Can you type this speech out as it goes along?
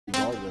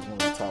as one of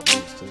the top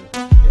leagues too.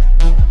 Yeah,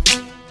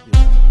 absolutely.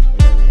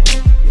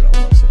 Everyone,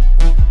 loves him.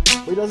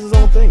 But he does his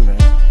own thing, man.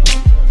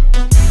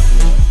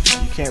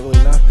 You can't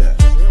really knock that.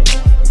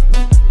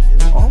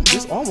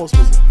 This almost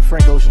was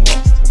Frank Ocean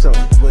lost. I'm telling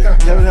you, but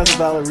Kevin has a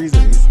valid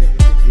reason.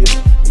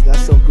 He got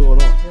something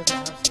going on.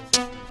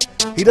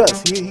 He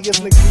does. He gets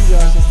Nick few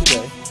options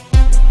today.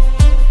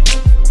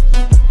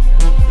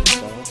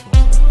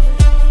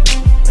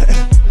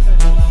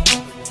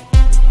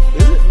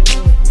 Is it?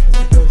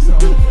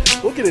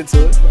 We'll get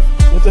into it.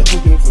 We'll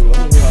definitely get into it.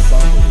 I'm gonna hear how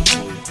sound it is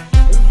for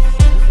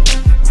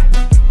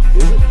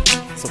you. Is it?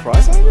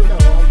 Surprise sound? No, I'm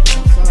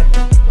sorry.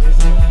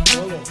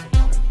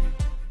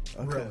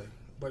 Really.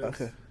 But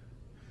it's,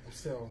 I'm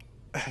still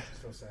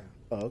sad.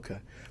 Oh, okay.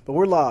 But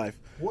we're live.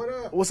 What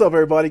up? What's up,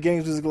 everybody?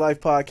 GamesMusicLyfe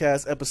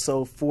podcast,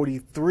 episode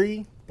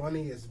 43.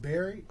 Bunny is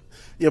buried.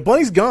 Yeah,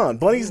 Bunny's gone.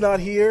 Bunny's not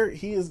here.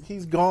 He's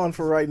gone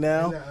for right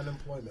now. In that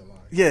unemployment line.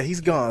 Yeah,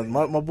 he's gone.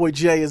 My boy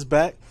Jay is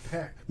back.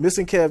 Pack.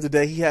 Missing Kev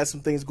today. He had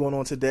some things going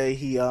on today.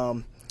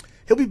 He'll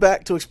be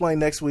back to explain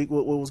next week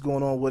what was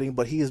going on with him,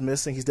 but he is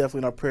missing. He's definitely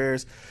in our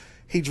prayers.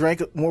 He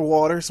drank more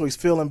water, so he's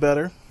feeling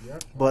better.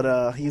 Yep.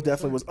 But he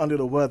definitely was under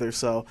the weather.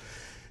 So,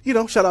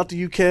 shout out to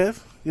you, Kev.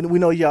 We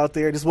know you out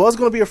there. This was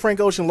going to be a Frank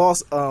Ocean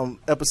loss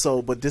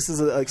episode, but this is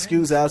an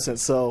excuse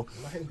absence. So,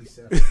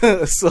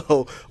 97.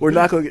 so we're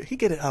not going to get. He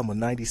get an album of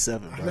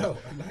 97. Bro. I know,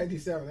 a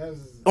 97. That was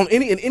On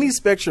any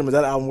spectrum, is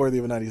that album worthy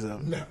of a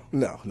 97?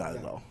 No, not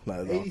at all.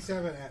 Not at all.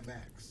 87 at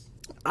max.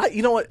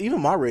 You know what?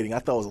 Even my rating, I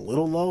thought was a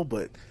little low,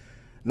 but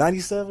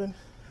 97,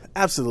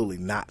 absolutely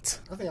not.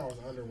 I think I was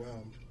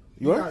underwhelmed.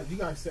 You are? You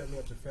guys set me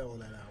up to fail on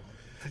that album.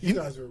 You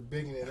guys were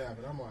bigging it out,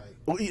 but I'm like...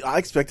 Well, I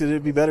expected it to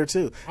be better,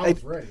 too. I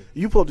was ready.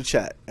 You pull up the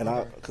chat, and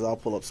because I'll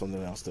pull up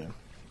something else there.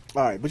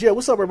 All right, but yeah,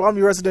 what's up, everybody? I'm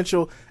your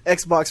residential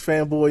Xbox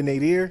fanboy,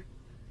 Nadir.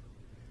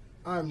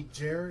 I'm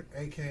Jared,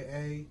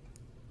 a.k.a.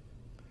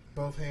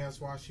 both hands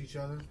wash each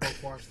other,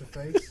 both wash the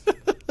face.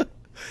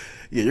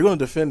 Yeah, you're going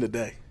to defend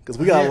today because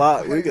we got a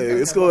lot.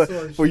 It's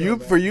going for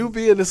you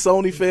being the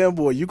Sony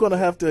fanboy. You're going to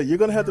have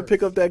to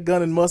pick up that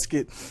gun and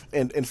musket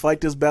and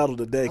fight this battle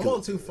today. I'm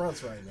on two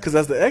fronts right now. Because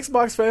as the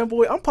Xbox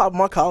fanboy, I'm popping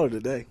my collar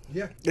today.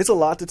 Yeah, it's a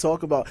lot to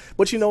talk about.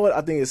 But you know what? I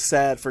think it's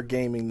sad for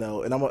gaming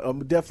though, and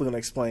I'm definitely going to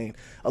explain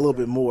a little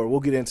bit more. We'll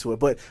get into it.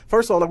 But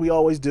first of all, like we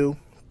always do,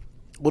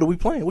 what are we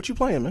playing? What you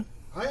playing, man?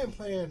 I am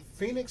playing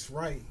Phoenix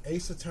Wright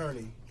Ace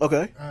Attorney.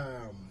 Okay. I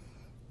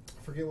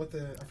forget what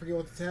the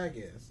tag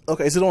is.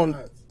 Okay, is it on?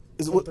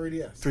 Is it on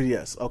 3DS?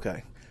 3DS.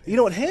 Okay. You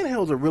know what?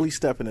 Handhelds are really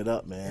stepping it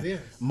up, man. It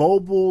is.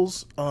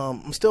 Mobiles.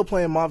 I'm still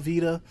playing my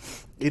Vita.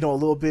 A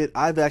little bit.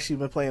 I've actually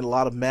been playing a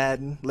lot of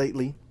Madden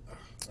lately.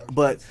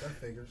 But that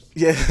figures.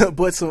 Yeah,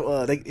 but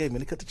some they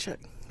cut the check.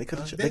 They cut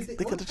the check.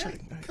 They cut the check.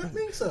 Cut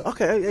me some.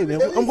 Okay, hey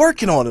man, I'm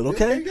working on it.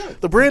 Okay,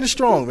 the brand is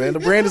strong, man. The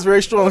brand is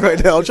very strong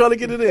right now. I'm trying to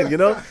get it in.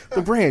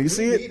 The brand. You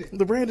see it?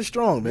 The brand is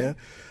strong, man.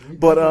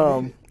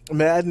 But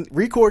Madden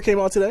Record came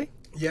out today.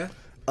 Yeah.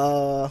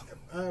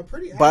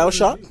 Pretty.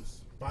 BioShock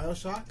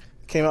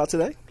came out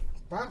today.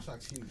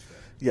 BioShock's huge, man.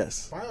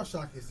 Yes.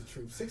 BioShock is the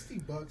truth.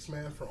 $60,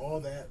 man, for all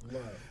that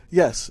love.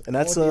 Yes, and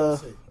that's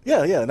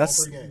yeah, and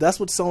that's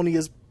what Sony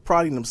is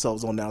priding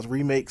themselves on now is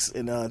remakes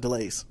and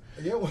delays.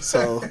 Yeah, well,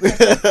 so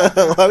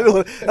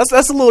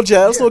that's a little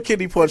jab, that's a little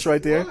kidney punch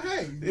right there. Well,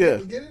 hey, yeah,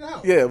 get it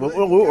out. Yeah, but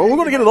we're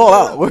going to get it all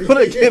out. We're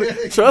going to get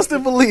it. Trust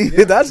and believe.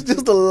 That's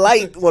just a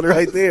light one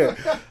right there.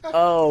 But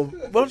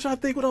I'm trying to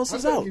think what else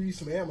is out. I'm going to give you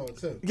some ammo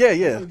too. Yeah. I'm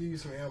going to give you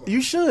some ammo.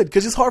 You should,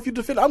 because it's hard for you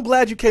to defend. I'm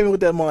glad you came in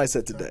with that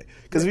mindset today.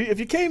 Because if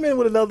you came in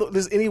with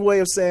there's any way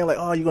of saying like,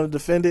 oh, you're going to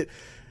defend it.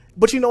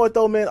 But you know what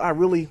though, man? I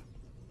really,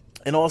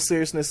 in all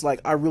seriousness,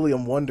 like I really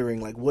am wondering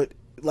like what,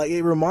 like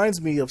it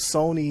reminds me of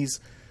Sony's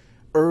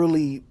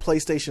early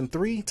PlayStation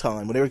 3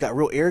 time when they got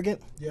real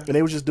arrogant and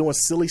they were just doing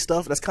silly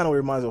stuff. That's kind of what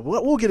it reminds me of.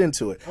 We'll get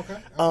into it. Okay.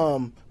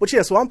 But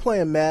yeah, so I'm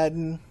playing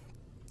Madden.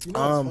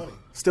 Funny.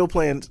 Still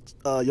playing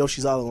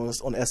Yoshi's Island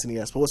on the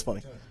SNES. But what's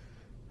funny?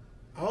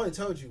 I only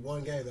told you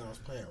one game that I was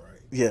playing, right?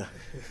 Yeah.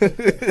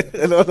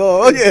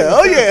 Oh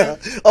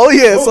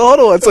yeah. So hold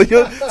on.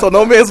 So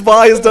No Man's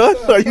Sky is done.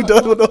 Are you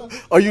done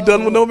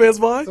with No Man's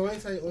Sky? So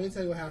let me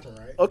tell you what happened,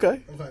 right?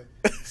 Okay.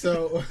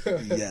 So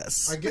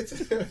yes. I get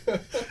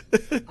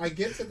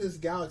to this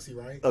galaxy,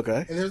 right?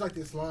 Okay. And there's like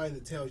this line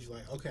that tells you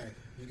like, okay,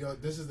 you go.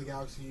 This is the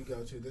galaxy you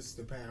go to. This is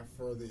the path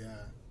for the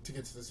to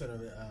get to the center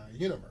of the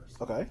universe.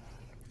 Okay.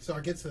 So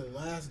I get to the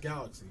last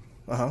galaxy.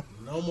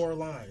 No more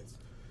lines.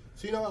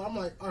 So you know what? I'm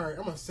like, all right,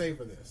 I'm gonna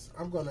savor this.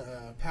 I'm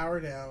gonna power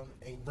down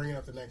and bring it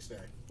up the next day.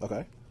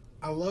 Okay.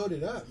 I load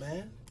it up,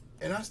 man,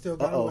 and I still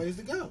got a ways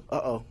to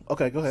go.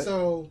 Okay, go ahead.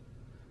 So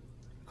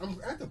I'm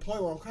at the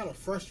point where I'm kind of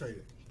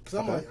frustrated because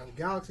I'm like, I'm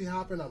galaxy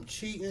hopping, I'm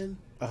cheating,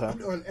 I'm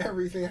doing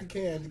everything I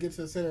can to get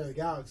to the center of the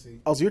galaxy.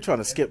 Oh, so you're trying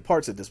to skip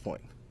parts at this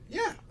point?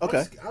 Yeah.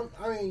 Okay.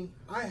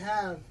 I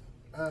have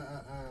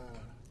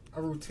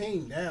a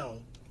routine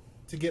down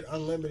to get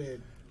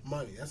unlimited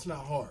money. That's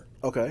not hard.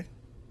 Okay.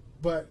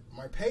 But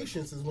my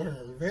patience is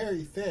wearing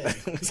very thin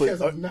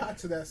because I'm not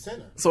to that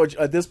center. So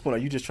at this point, are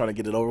you just trying to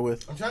get it over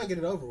with? I'm trying to get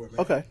it over with,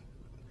 man. Okay.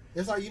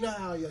 It's like, you know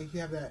how you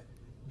have that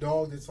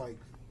dog that's like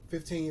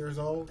 15 years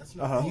old. That's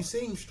not. You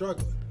see him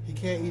struggling. He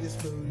can't eat his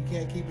food. He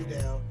can't keep it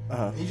down.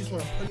 And you just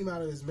want to put him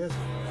out of his misery.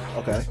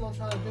 Okay. That's what I'm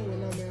trying to do with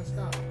No Man's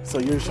Sky. So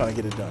you're just trying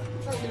to get it done.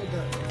 I'm trying to get it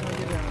done. I'm trying to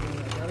get it out of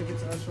there. I gotta get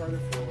to Uncharted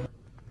 4.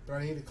 But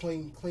I need to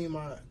clean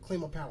my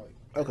palate.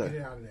 Okay. Get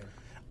it out of there.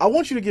 I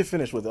want you to get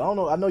finished with it. I don't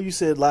know. I know you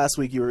said last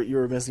week you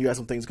were missing. You had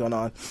some things going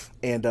on,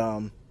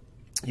 and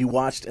you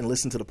watched and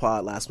listened to the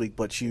pod last week,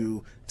 but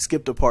you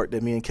skipped the part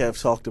that me and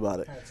Kev talked about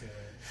it.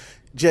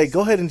 Jay,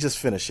 go ahead and just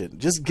finish it.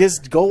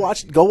 Just go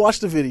watch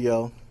the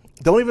video.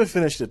 Don't even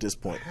finish it at this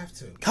point. I have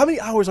to. How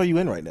many hours are you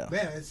in right now?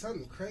 Man, it's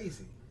something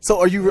crazy. So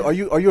are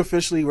you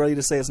officially ready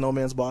to say it's No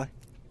Man's Buy?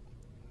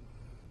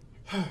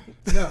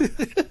 No.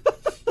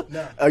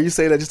 No. Are you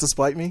saying that just to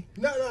spite me?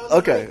 No.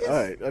 Okay. All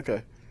right.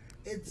 Okay.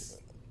 It's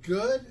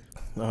good,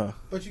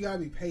 but you gotta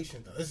be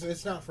patient though.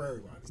 It's not for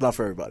everybody. It's not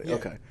for everybody. Yeah.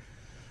 Okay.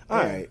 All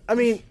right. I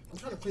mean, I'm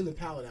trying to clean the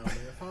palate out, man.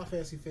 Final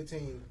Fantasy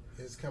 15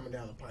 is coming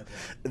down the pipeline.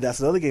 That's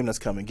another game that's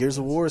coming. Gears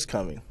of War is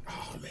coming.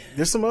 Oh man.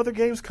 There's some other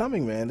games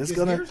coming, man. Is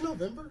Gears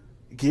November?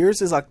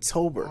 Gears is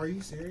October. Are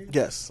you serious?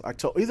 Yes,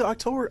 October. Either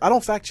October. I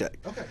don't fact check.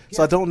 Okay. Yeah.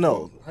 So I don't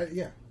know.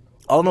 Yeah.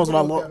 All I know is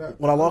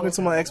when I log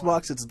into my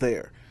Xbox, it's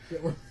there.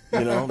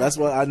 You know, that's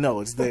what I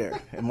know. It's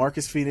there. And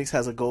Marcus Phoenix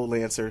has a Gold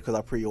Lancer because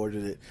I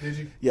pre-ordered it. Did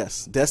you?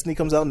 Yes. Destiny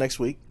comes out next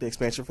week. The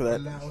expansion for that.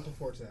 I'm not looking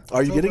forward to that.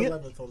 Are you getting it?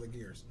 October 11th on the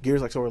Gears.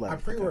 Gears October 11th. I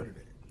pre-ordered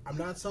it. I'm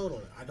not sold on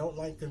it. I don't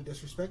like them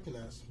disrespecting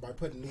us by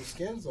putting new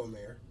skins on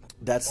there.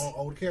 On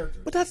old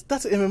characters. But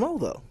that's an MMO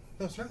though.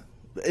 No, it's not.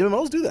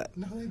 MMOs do that.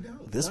 No, they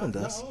don't. This one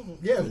does.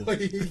 Yeah, yeah. And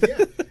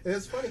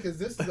it's funny because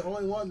this is the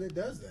only one that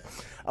does that.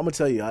 I'm gonna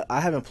tell you,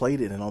 I haven't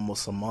played it in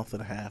almost a month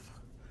and a half.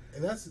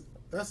 And that's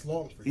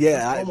long for you.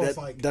 Yeah,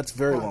 that's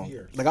very long.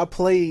 Years. Like I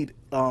played.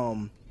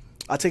 I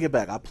take it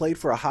back. I played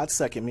for a hot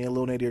second. Me and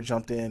Lil Nadir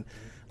jumped in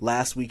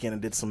last weekend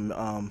and did some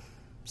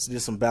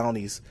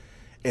bounties,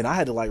 and I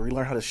had to like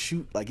relearn how to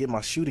shoot, like get my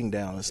shooting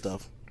down and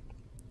stuff.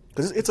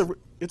 Because it's a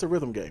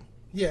rhythm game.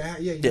 Yeah,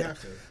 you have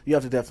to. You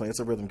have to definitely.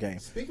 It's a rhythm game.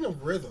 Speaking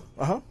of rhythm,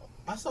 I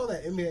saw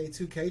that NBA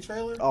 2K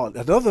trailer. Oh,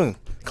 another one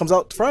comes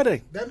out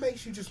Friday. That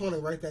makes you just want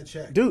to write that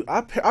check, dude.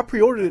 I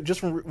pre-ordered it just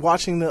from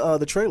watching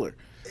the trailer.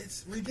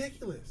 It's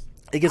ridiculous.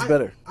 It gets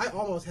better. I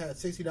almost had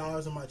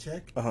 $60 on my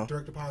check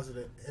direct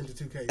deposited into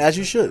 2K. As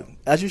you should.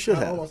 As you should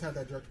have. I almost had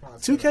that direct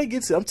deposit. 2K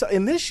gets it.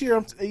 And this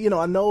year,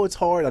 I know it's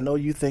hard. I know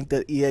you think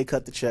that EA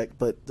cut the check,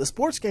 but the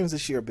sports games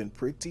this year have been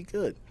pretty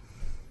good.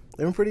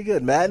 They've been pretty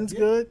good. Madden's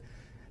good,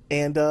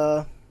 and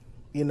 2K.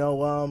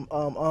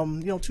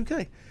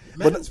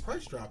 Madden's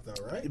price dropped though,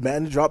 right?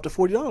 Madden dropped to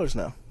 $40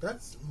 now.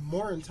 That's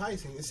more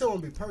enticing. It still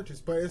won't be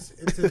purchased, but it's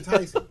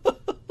enticing.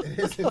 It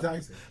is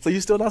enticing. So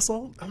you still not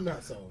sold? I'm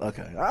not sold.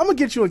 Okay, I'm gonna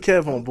get you and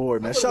Kev on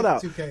board, man. Shout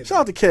out to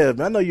Kev,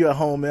 man. I know you're at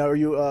home, man. Or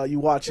you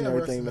watching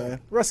everything, man.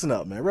 Resting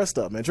up, man. Rest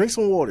up, man. Drink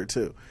some water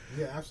too.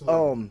 Yeah,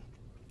 absolutely.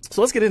 So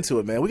let's get into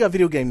it, man. We got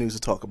video game news to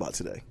talk about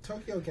today.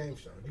 Tokyo Game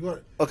Show. Do you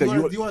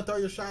want to throw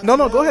your shot?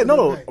 No, go ahead.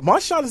 No. My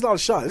shot is not a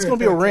shot. It's going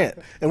to be a rant.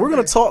 And we're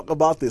going to talk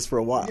about this for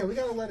a while. Yeah, we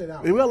got to let it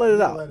out. We got to let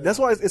it out. That's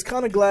why it's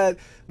kind of glad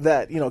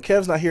that,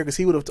 Kev's not here because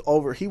he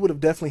would have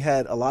definitely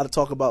had a lot to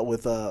talk about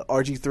with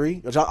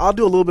RG3. Which I'll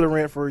do a little bit of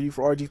rant for you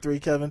for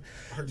RG3, Kevin.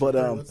 RG3, but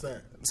what's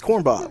that? It's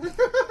Corn Bob.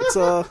 It's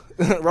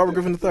Robert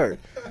Griffin III,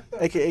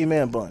 a.k.a.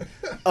 Man Bun.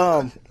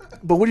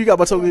 But what do you got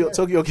about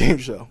Tokyo Game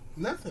Show?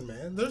 Nothing,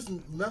 man. There's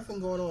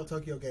nothing going on at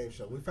Tokyo Game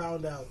Show. We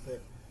found out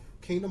that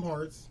Kingdom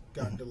Hearts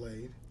got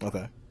delayed.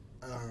 Okay.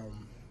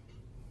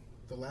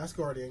 The Last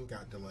Guardian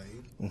got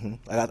delayed.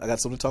 I got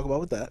something to talk about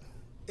with that.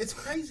 It's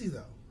crazy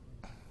though.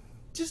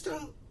 Just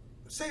don't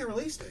say a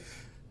release date.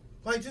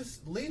 Like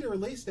just leave the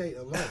release date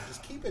alone.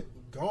 Just keep it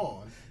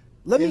gone.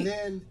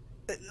 Then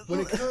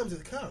when it comes,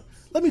 it comes.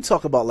 Let me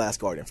talk about Last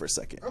Guardian for a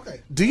second.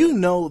 Okay. Do you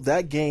know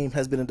that game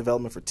has been in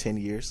development for 10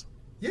 years?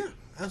 Yeah.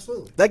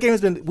 Absolutely. That game has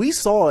been. We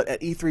saw it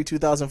at E3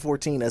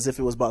 2014 as if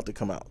it was about to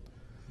come out.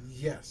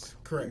 Yes,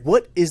 correct.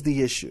 What is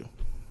the issue?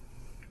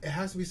 It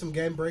has to be some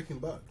game-breaking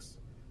bugs,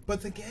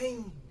 but the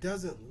game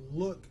doesn't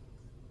look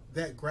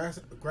that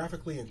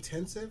graphically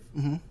intensive.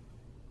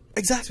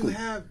 Exactly.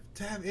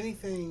 To have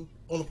anything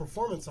on the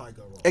performance side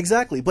go wrong.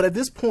 Exactly. But at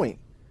this point,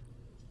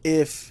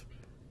 if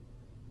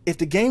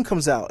the game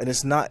comes out and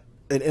it's not,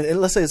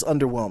 and let's say it's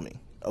underwhelming,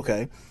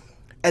 okay.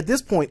 At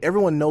this point,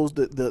 everyone knows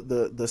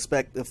the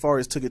spec as far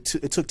as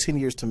it took 10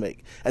 years to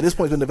make. At this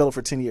point, it's been developed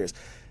for 10 years.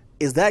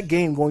 Is that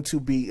game going to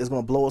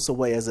blow us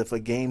away as if a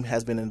game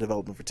has been in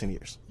development for 10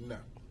 years? No.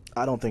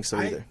 I don't think so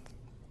either.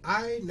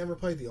 I never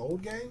played the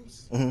old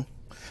games.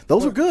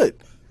 Those were good.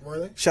 Were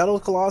they? Shadow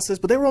of the Colossus,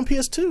 but they were on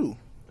PS2. Right.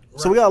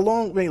 So we got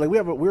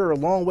we're a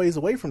long ways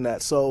away from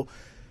that. So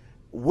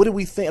what do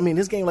we think? I mean,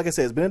 this game, like I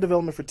said, has been in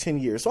development for 10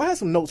 years. So I had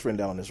some notes written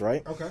down on this,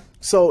 right? Okay.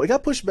 So it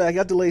got pushed back,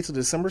 got delayed to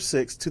December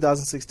 6th,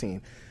 2016.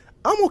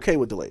 I'm okay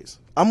with delays.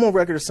 I'm on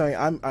record as saying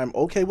I'm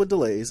okay with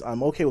delays.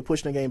 I'm okay with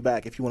pushing a game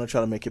back if you want to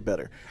try to make it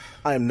better.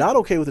 I am not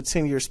okay with a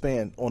 10-year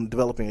span on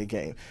developing a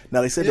game.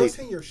 Now they said it was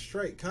 10 years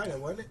straight, kind of,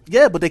 wasn't it?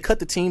 Yeah, but they cut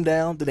the team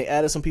down. Then they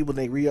added some people.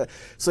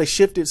 So they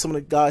shifted some of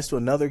the guys to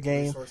another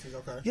game. Resources,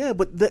 okay. Yeah,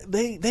 but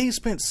they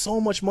spent so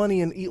much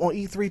money on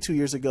E3 2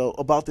 years ago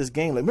about this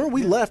game. Like, remember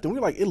we left and we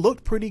were like, it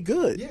looked pretty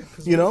good. Yeah,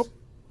 you know.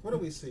 What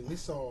did we see? We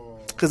saw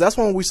because that's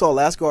when we saw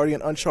Last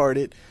Guardian,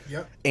 Uncharted.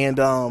 Yep. And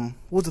what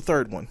was the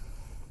third one?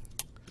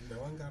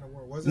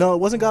 No, it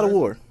wasn't God of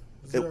War.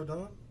 Zero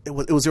Dawn? It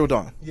was Zero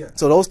Dawn. Yeah.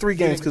 So those three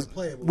games, because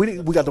we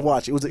got to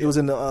watch it. It was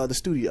in the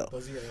studio.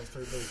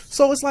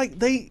 So it's like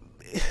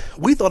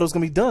we thought it was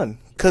gonna be done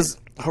because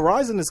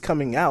Horizon is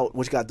coming out,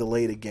 which got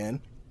delayed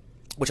again,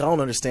 which I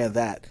don't understand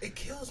that. It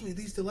kills me,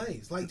 these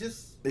delays. Like,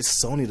 just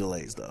it's Sony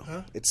delays though.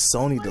 Huh? It's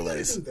Sony why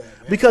delays you gotta do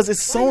that, man? because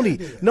it's Why you gotta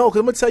do Sony. that? No, because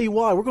I'm gonna tell you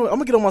why. I'm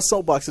gonna get on my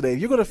soapbox today.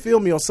 You're gonna feel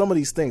me on some of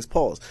these things.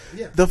 Pause.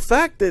 Yeah. The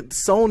fact that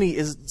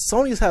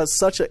Sony's has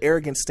such an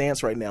arrogant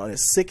stance right now, and it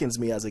sickens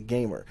me as a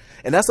gamer.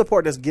 And that's the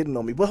part that's getting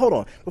on me. But hold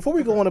on, before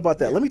we go on about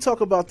that, let me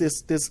talk about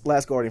this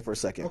Last Guardian for a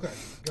second. Okay.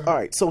 Go ahead. All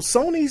right. So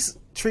Sony's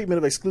treatment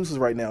of exclusives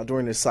right now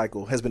during this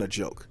cycle has been a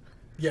joke.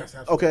 Yes,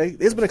 absolutely. Okay,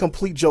 it's been a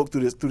complete joke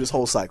through this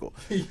whole cycle.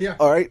 Yeah.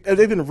 All right, and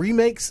they've been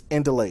remakes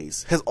and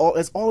delays. That's all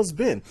it's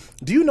been.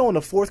 Do you know in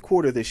the fourth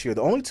quarter this year,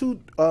 the only two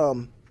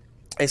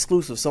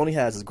exclusives Sony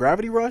has is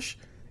Gravity Rush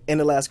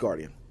and The Last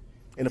Guardian.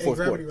 In the fourth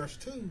Gravity quarter. Rush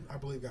 2, I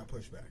believe, got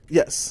pushed back.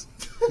 Yes.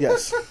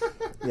 Yes.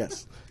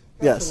 Yes.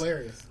 That's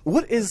hilarious.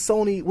 What is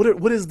Sony?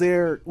 What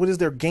is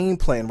their game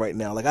plan right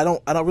now? Like I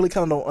don't really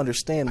kind of don't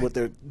understand what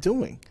they're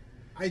doing.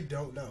 I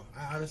don't know.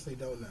 I honestly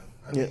don't know.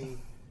 I mean,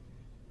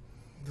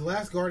 The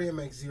Last Guardian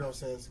makes 0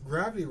 sense.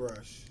 Gravity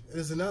Rush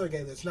is another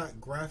game that's not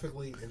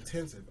graphically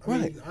intensive. I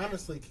mean, you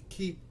honestly could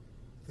keep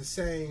the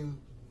same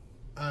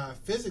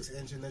physics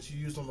engine that you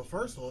used on the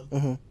first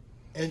one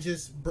and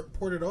just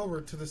port it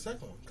over to the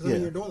second one. Because, I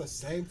mean, you're doing the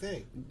same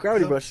thing.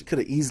 Gravity Rush could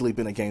have easily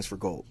been a Games for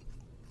Gold.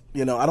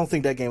 You know, I don't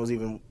think that game was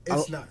even...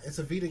 It's not. It's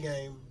a Vita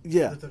game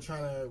that they're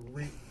trying to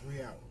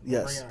re-out.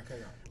 Yes.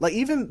 Like,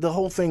 even the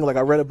whole thing, like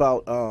I read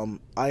about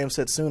I Am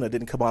Setsuna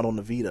didn't come out on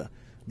the Vita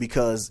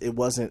because it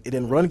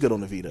didn't run good on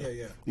the Vita.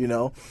 Yeah. You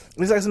know?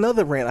 It's like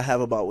another rant I have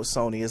about with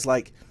Sony. It's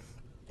like...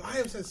 I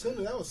Am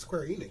Setsuna, that was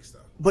Square Enix, though.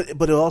 But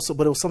it was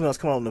something that was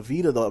coming out on the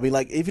Vita, though. I mean,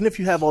 like, even if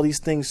you have all these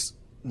things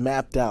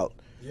mapped out,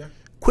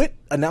 quit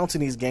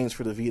announcing these games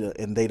for the Vita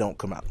and they don't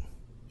come out.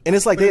 And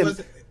it's like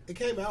it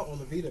came out on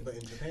the Vita, but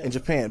in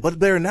Japan. But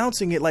they're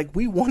announcing it like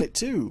we want it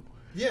too.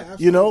 Yeah,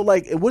 absolutely. You know,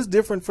 like it was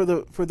different for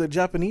the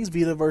Japanese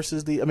Vita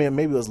versus the. I mean,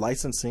 maybe it was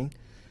licensing.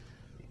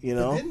 You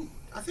know,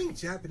 I think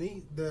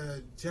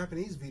the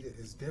Japanese Vita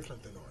is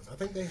different than ours. I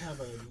think they have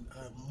a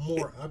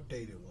more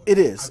updated one. It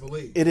is. I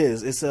believe it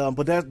is. It's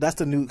but that's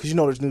the new, because you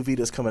know there's new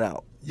Vitas coming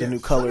out. The new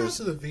colors.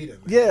 Shout out to the Vita,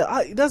 man.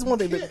 Yeah, that's one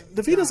thing.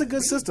 The Vita's a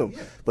good system,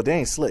 but they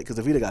ain't slick because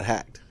the Vita got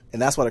hacked.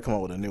 And that's why they're coming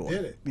out with a new one.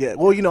 Did it? Yeah.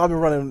 Well, you know, I've been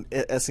running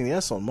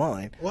SNES on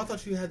mine. Well, I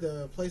thought you had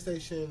the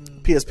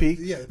PlayStation... PSP?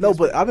 Yeah. The PSP. No,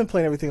 but I've been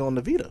playing everything on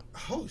the Vita.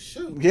 Oh,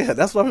 shoot. Yeah,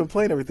 that's what I've been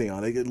playing everything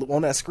on.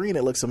 On that screen,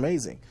 it looks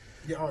amazing.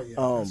 Yeah,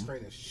 that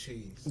screen is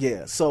cheese.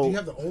 Yeah, so... Do you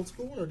have the old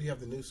school one or do you have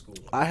the new school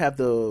one? I have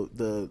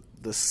the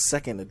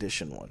second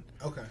edition one.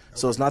 Okay.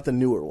 So it's not the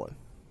newer one.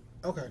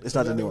 Okay. It's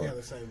not the newer one. We have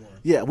the same one.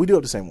 Yeah, we do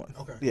have the same one.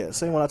 Okay. Yeah,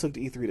 same one I took to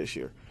E3 this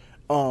year.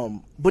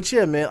 But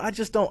yeah, man, I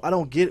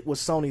don't get what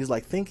Sony is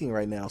like thinking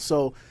right now.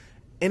 So...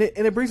 And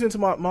it brings me to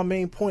my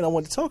main point I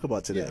wanted to talk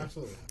about today. Yeah,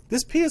 absolutely.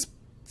 This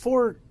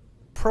PS4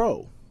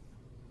 Pro.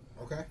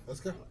 Okay, let's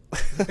go.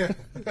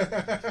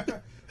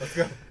 Let's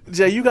go.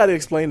 Jay, you got to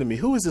explain to me,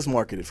 who is this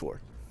marketed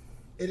for?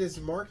 It is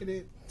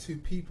marketed to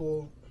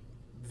people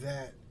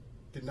that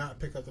did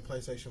not pick up the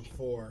PlayStation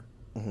 4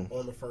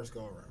 on the first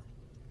go-around.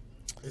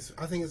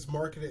 I think it's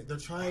marketed... They're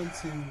trying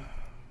to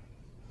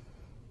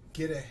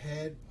get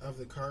ahead of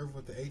the curve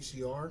with the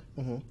HDR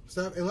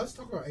stuff. And let's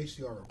talk about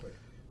HDR real quick.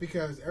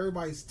 Because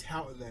everybody's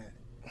touting that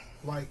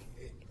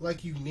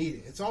like you need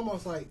it. It's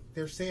almost like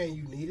they're saying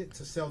you need it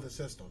to sell the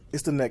system.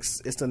 It's the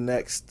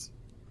next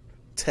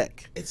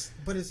tech.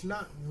 But it's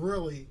not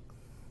really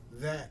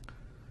that.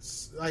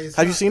 Like,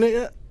 have you seen it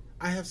yet?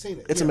 I have seen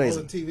it. It's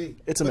amazing. On the TV.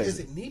 It's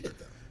amazing. Is it needed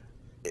though?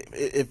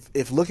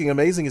 If looking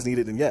amazing is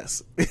needed, then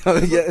yes.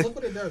 Look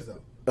what it does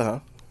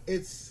though.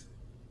 It's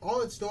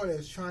doing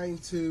is trying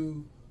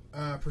to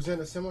present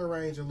a similar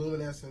range of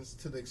luminescence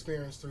to the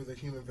experience through the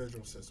human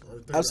visual system.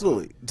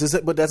 Absolutely.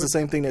 But that's the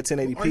same thing that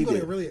 1080p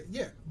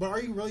did. But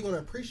are you really going to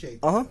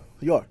appreciate that?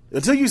 You are.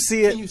 Until you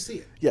see it. Can you see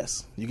it?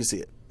 Yes, you can see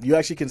it. You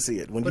actually can see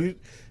it. When you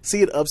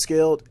see it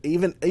upscaled,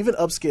 even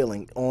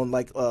upscaling on,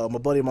 like, my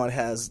buddy of mine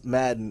has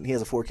Madden. He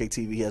has a 4K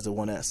TV. He has the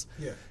 1S.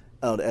 Yeah.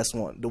 The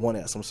S1. The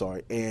 1S, I'm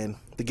sorry. And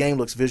the game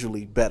looks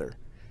visually better.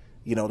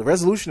 You know, the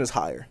resolution is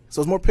higher.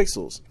 So it's more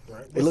pixels.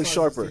 Right. It looks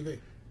sharper.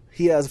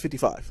 He has a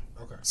 55.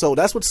 Okay. So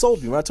that's what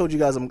sold me. When I told you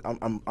guys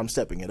I'm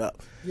stepping it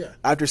up. Yeah.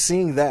 After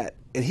seeing that,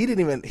 and he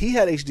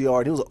had HDR,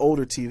 and it was an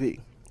older TV.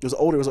 It was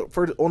older. It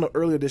was on the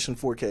early edition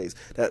 4Ks.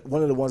 That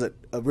one of the ones that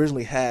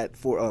originally had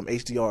for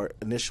HDR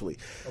initially.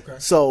 Okay.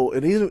 So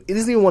it isn't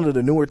even one of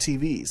the newer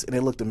TVs, and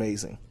it looked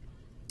amazing.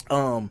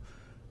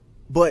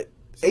 But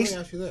so let me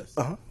ask you this: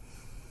 uh-huh.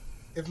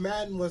 If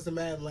Madden was the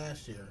Madden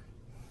last year,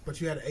 but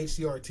you had an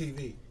HDR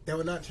TV, that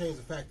would not change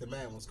the fact that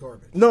Madden was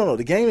garbage. No,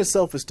 the game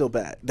itself is still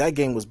bad. That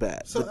game was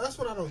bad. So that's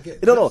what I don't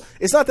get. No,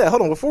 it's not that.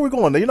 Hold on, before we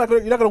go on, you're not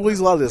gonna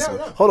weasel out of this one.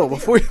 No, Hold on,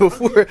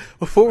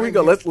 before we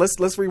go,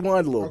 let's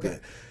rewind a little Okay.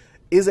 bit.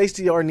 Is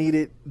HDR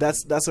needed?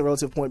 That's a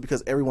relative point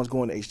because everyone's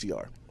going to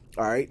HDR.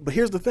 All right, but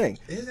here's the thing: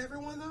 Is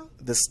everyone though?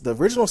 the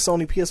original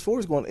Sony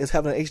PS4 is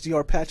having an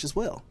HDR patch as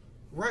well.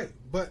 Right,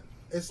 but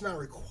it's not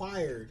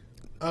required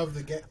of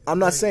the game. I'm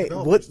not saying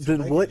what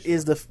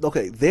is the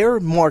okay their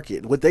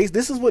market.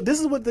 This is what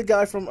the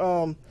guy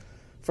from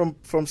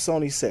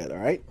Sony said. All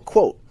right,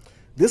 quote: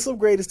 "This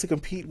upgrade is to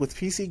compete with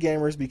PC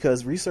gamers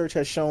because research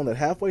has shown that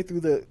halfway through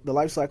the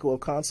life cycle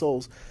of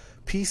consoles,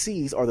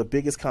 PCs are the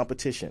biggest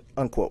competition."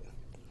 Unquote.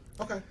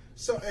 Okay,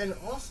 so and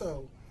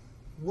also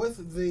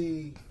with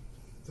the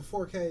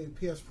 4K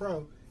PS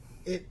Pro,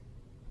 it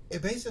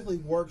basically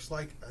works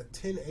like a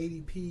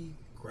 1080p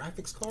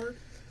graphics card.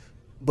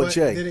 But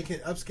Jay, then it can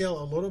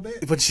upscale a little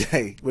bit. But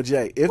Jay,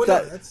 if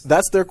well,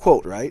 that's their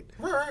quote, right?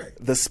 Right.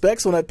 The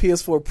specs on that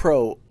PS4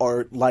 Pro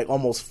are like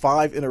almost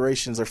 5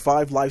 iterations or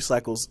 5 life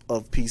cycles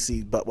of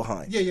PC but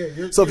behind.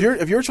 Yeah. So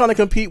if you're trying to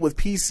compete with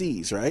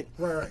PCs, right?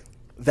 Right.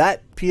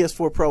 That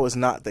PS4 Pro is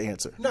not the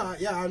answer. No,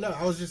 yeah, I know.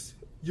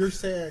 You're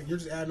just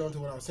adding on to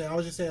what I was saying. I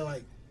was just saying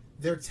like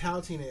they're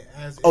touting it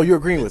as. Oh, you're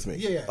agreeing with me?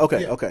 Yeah.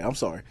 Okay. Yeah. Okay. I'm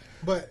sorry.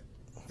 But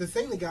the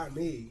thing that got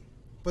me,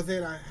 but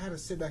then I had to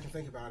sit back and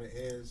think about it,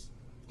 is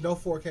no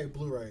 4K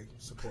Blu-ray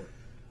support.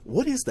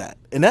 What is that?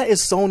 And that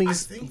is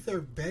Sony's. I think they're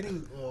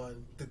betting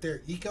on their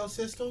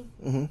ecosystem.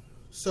 Mm-hmm.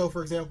 So,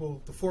 for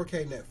example, the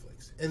 4K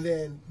Netflix, and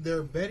then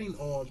they're betting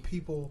on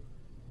people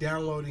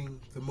downloading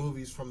the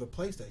movies from the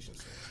PlayStation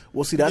Store.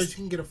 Well, see, because you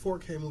can get a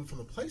 4K movie from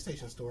the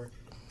PlayStation Store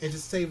and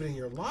just save it in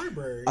your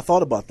library. I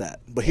thought about that,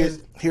 but here's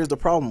the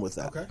problem with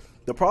that. Okay.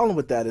 The problem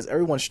with that is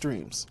everyone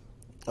streams.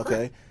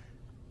 Okay. Right.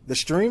 The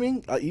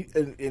streaming,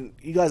 and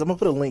you guys, I'm gonna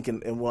put a link in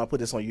when I put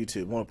this on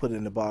YouTube. I'm gonna put it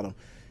in the bottom.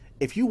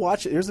 If you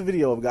watch it, there's a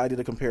video of a guy did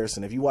a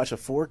comparison. If you watch a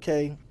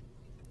 4K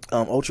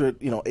ultra,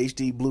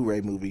 HD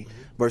Blu-ray movie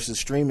versus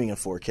streaming in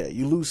 4K,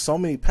 you lose so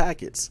many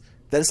packets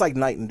that it's like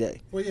night and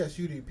day. Well, yes,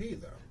 UDP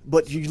though.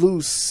 But you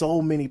lose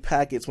so many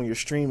packets when you're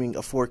streaming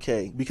a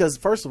 4K because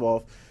first of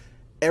all,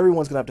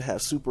 everyone's gonna have to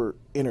have super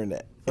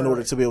internet in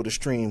order to be able to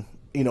stream,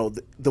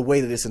 the way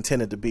that it's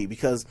intended to be.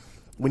 Because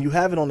when you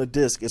have it on the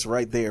disc, it's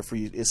right there for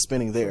you. It's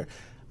spinning there.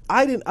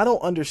 I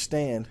don't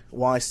understand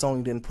why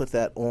Sony didn't put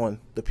that on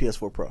the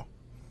PS4 Pro.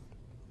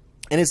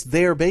 And it's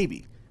their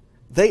baby.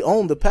 They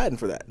own the patent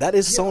for that. That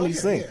is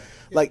Sony's thing. Yeah.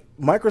 Like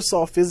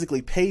Microsoft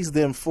physically pays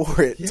them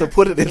for it to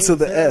put it into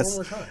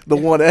the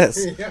One S.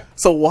 Yeah.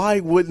 So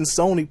why wouldn't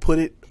Sony put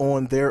it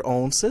on their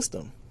own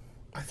system?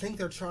 I think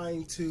they're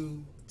trying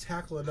to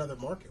tackle another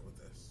market with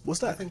this. What's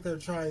that? I think they're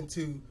trying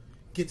to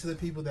get to the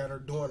people that are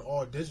doing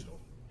all digital.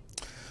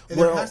 And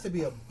Well, there has to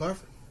be a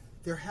buffer.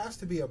 There has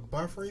to be a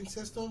buffering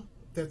system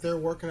that they're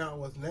working out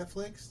with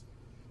Netflix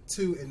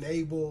to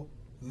enable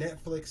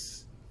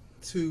Netflix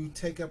to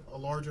take up a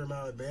larger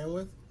amount of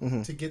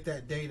bandwidth to get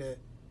that data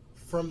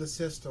from the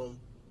system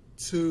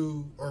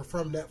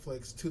from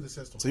Netflix to the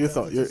system. So your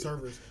thought,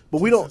 but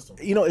we don't. System.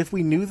 If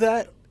we knew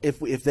that, if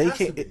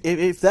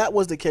that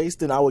was the case,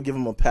 then I would give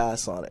them a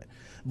pass on it.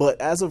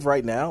 But as of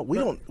right now, we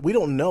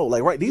don't know.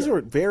 Like these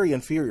are very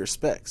inferior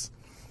specs.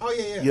 Oh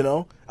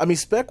yeah. I mean,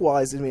 spec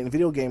wise,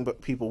 video game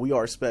people, we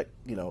are spec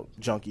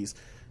junkies.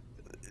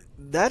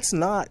 That's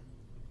not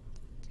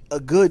a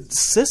good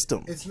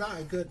system. It's not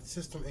a good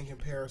system in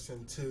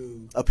comparison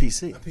to a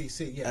PC. A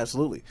PC, yeah,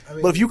 absolutely.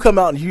 But if you come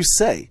out and you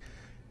say,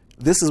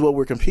 "This is what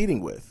we're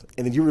competing with,"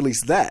 and then you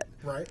release that,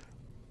 right?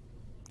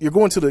 You're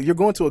going to a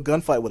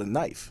gunfight with a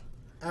knife.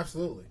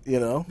 Absolutely.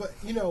 But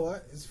you know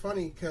what? It's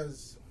funny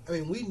because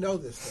we know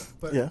this stuff,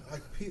 but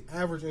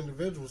average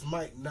individuals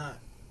might not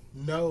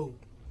know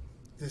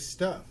this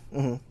stuff.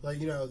 Mm-hmm. Like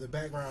the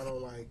background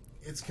on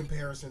its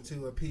comparison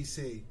to a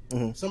PC.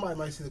 Mm-hmm. Somebody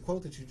might see the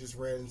quote that you just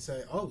read and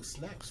say, "Oh,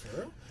 snaps,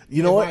 for real?"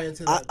 You know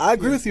what? I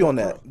agree with you on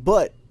that,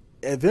 but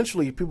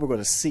eventually people are going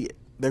to see it.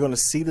 They're going to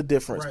see the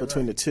difference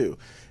between the two.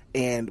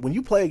 And when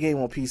you play a game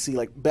on PC,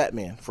 like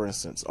Batman, for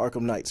instance,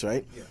 Arkham Knights,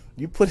 right? Yeah.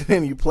 You put it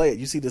in, you play it,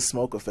 you see the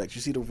smoke effects,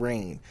 you see the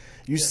rain,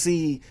 you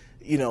see,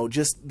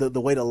 just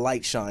the way the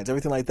light shines,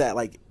 everything like that.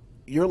 Like,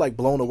 you're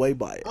blown away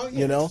by it,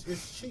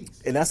 It's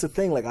cheese. And that's the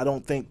thing. I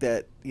don't think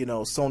that,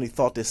 Sony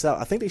thought this out.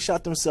 I think they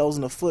shot themselves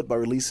in the foot by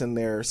releasing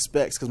their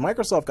specs because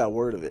Microsoft got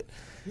word of it.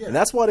 Yeah. And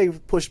that's why they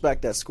pushed back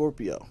that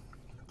Scorpio.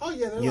 Oh,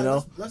 yeah.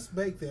 They're let's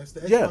make this.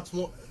 The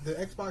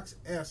Xbox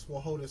S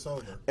will hold us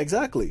over.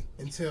 Exactly.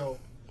 Until...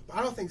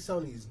 I don't think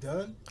Sony's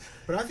done,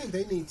 but I think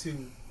they need to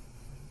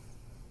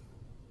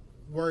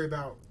worry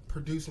about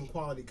producing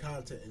quality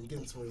content and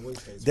getting some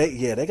release dates.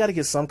 They got to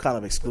get some kind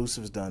of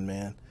exclusives done,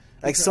 man.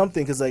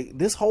 Something, because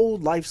this whole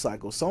life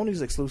cycle,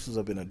 Sony's exclusives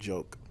have been a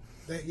joke.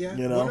 Yeah,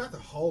 you know, not the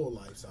whole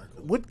life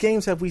cycle. What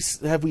games have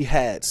we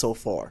had so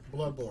far?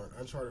 Bloodborne,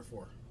 Uncharted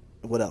 4.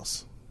 What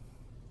else?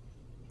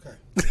 Okay.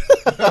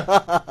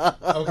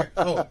 Okay.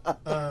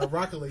 Oh,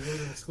 Rocket League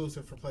was an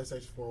exclusive for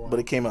PlayStation 4 a while. But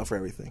it came out for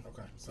everything.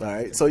 Okay. All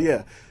right. So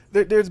yeah,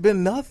 there's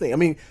been nothing. I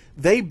mean,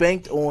 they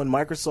banked on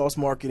Microsoft's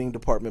marketing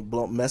department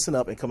messing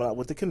up and coming out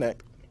with the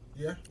Kinect.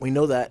 Yeah. We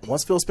know that.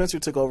 Once Phil Spencer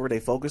took over, they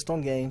focused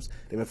on games.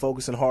 They've been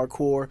focusing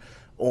hardcore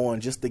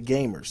on just the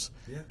gamers.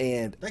 Yeah.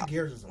 And that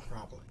Gears is a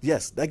problem.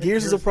 Yes, that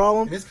Gears is a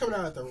problem. And it's coming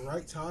out at the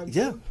right time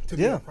to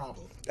be yeah. a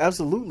problem.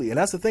 Absolutely. And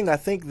that's the thing. I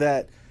think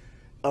that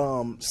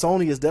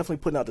Sony is definitely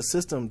putting out the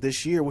system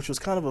this year, which was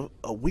kind of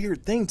a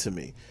weird thing to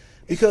me.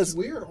 Because it's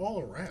weird all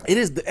around. It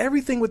is.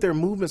 Everything with their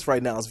movements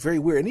right now is very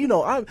weird. And, you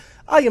know,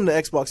 I am the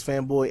Xbox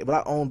fanboy, but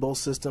I own both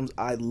systems.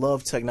 I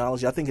love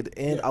technology. I think at the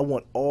end, I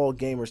want all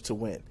gamers to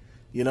win.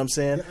 You know what I'm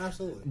saying? Yeah,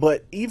 absolutely.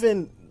 But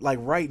even, like,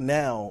 right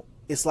now,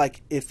 it's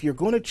like if you're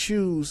going to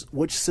choose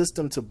which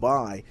system to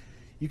buy,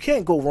 you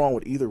can't go wrong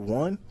with either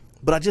one.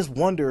 But I just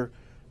wonder,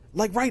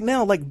 like, right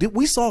now, like,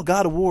 we saw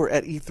God of War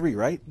at E3,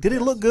 right? Did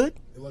it look good?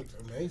 It looked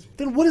amazing.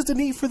 Then what is the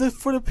need for the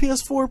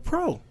PS4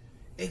 Pro?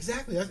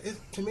 Exactly.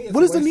 To me, it's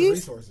what is a waste the need? of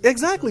resources.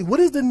 Exactly. What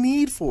is the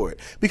need for it?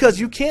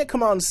 Because you can't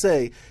come out and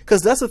say,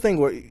 because that's the thing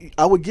where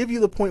I would give you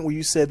the point where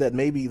you said that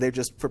maybe they're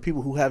just for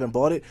people who haven't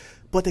bought it,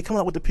 but they come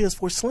out with the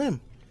PS4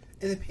 Slim.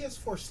 And the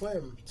PS4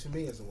 Slim, to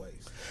me, is a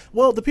waste.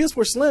 Well, the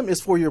PS4 Slim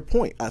is for your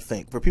point, I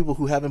think, for people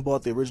who haven't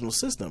bought the original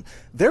system.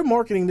 They're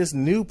marketing this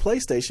new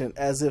PlayStation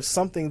as if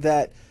something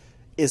that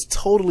is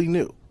totally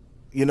new.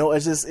 You know,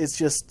 it's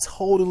just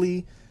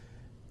totally,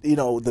 you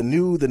know, the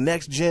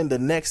next gen, the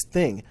next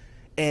thing.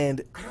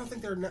 And I don't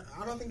think they're doing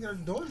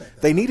that.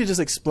 Though. They need to just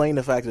explain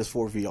the fact that it's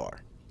for VR.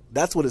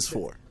 That's what it's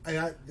for.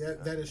 That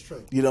is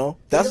true. You know,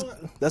 that's what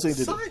you need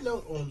to do. Side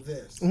note on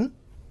this,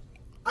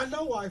 I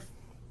know why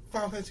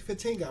Final Fantasy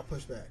 15 got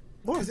pushed back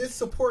because it's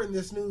supporting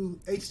this new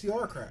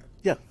HDR crap.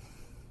 Yeah.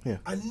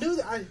 I knew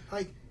that.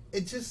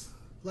 It's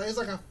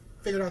like I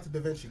figured out the Da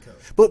Vinci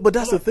Code. But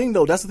that's the thing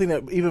though. That's the thing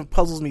that even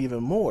puzzles me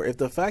even more. If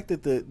the fact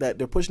that that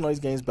they're pushing all these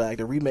games back,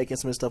 they're remaking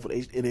some of the stuff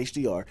in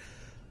HDR,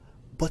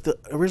 but the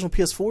original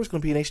PS4 is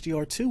going to be in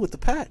HDR too with the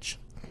patch.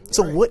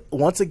 So what?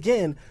 Once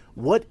again,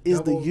 what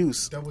is the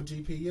use? Double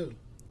GPU.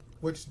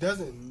 Which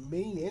doesn't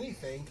mean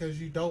anything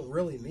because you don't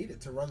really need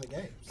it to run the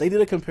games. They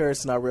did a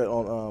comparison.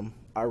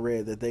 I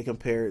read that they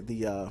compared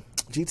the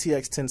GTX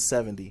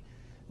 1070,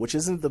 which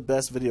isn't the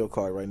best video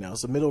card right now.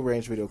 It's a middle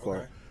range video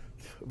card,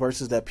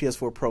 versus that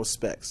PS4 Pro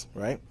specs.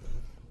 Right,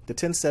 the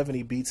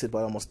 1070 beats it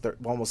by almost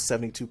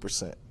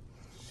 72%.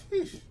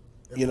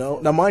 You know,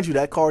 now mind you,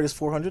 that card is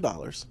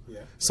 $400. Yeah.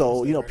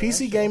 So you know,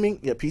 PC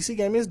gaming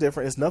is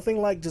different. It's nothing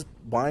like just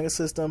buying a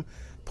system,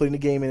 putting the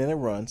game in and it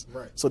runs.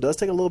 Right. So it does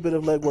take a little bit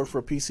of legwork for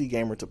a PC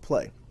gamer to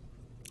play.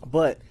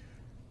 But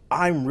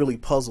I'm really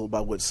puzzled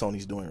by what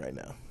Sony's doing right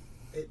now.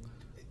 It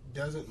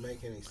doesn't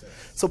make any sense.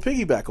 So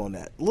piggyback on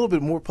that, a little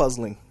bit more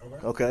puzzling.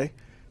 Okay.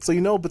 So you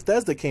know,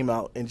 Bethesda came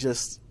out and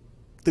just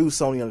threw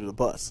Sony under the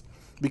bus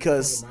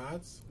because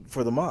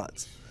for the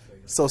mods.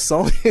 So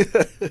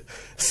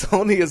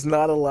Sony is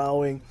not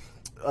allowing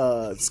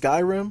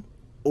Skyrim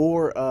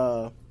or.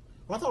 Well,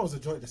 I thought it was a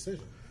joint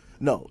decision.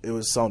 No, it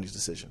was Sony's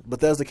decision.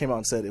 Bethesda came out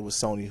and said it was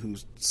Sony who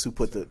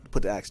put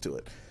the axe to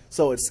it.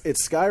 So it's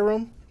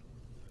Skyrim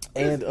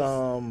and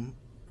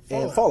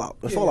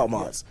Fallout, the Fallout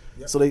mods.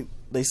 Yep. So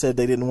they said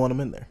they didn't want them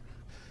in there.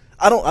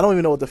 I don't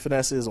even know what the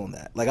finesse is on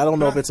that. Like I don't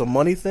know if it's a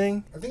money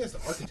thing. I think it's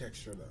the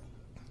architecture though.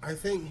 I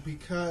think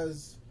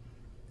because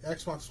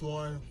Xbox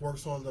One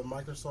works on the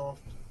Microsoft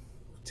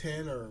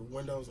 10 or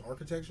Windows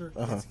architecture,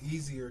 it's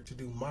easier to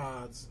do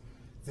mods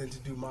than to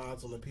do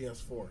mods on the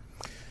PS4.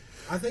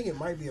 I think it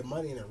might be a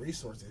money and a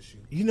resource issue.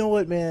 You know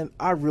what, man?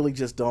 I really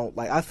just don't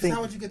like. I think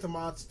how would you get the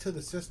mods to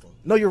the system?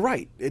 No, you're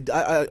right.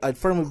 I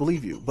firmly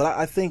believe you, but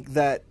I think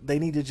that they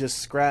need to just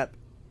scrap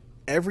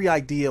every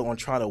idea on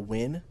trying to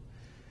win,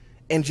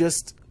 and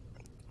just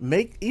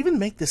make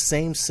the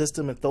same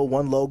system and throw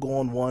one logo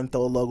on one,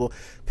 throw a logo.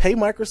 Pay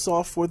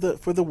Microsoft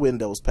for the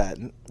Windows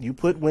patent. You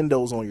put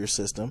Windows on your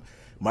system.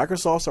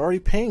 Microsoft's already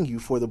paying you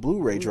for the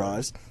Blu-ray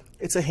drives.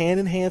 It's a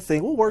hand-in-hand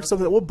thing. We'll work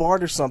something. We'll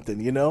barter something,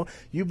 you know.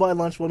 You buy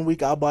lunch one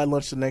week, I'll buy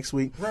lunch the next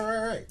week.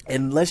 Right.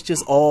 And let's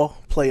just all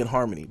play in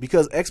harmony.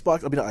 Because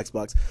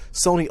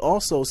Sony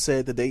also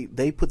said that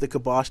they put the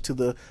kibosh to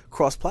the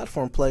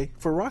cross-platform play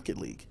for Rocket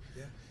League.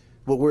 Yeah.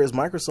 But whereas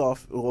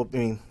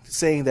Microsoft,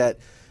 saying that,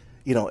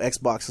 you know,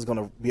 Xbox is going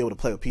to be able to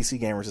play with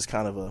PC gamers is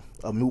kind of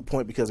a moot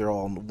point because they're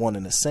all one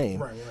and the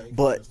same. Right.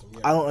 But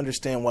I don't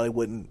understand why they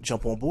wouldn't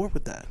jump on board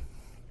with that.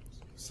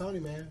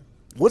 Sony, man.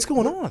 What's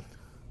going on?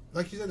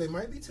 Like you said, they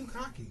might be too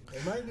cocky. They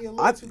might be a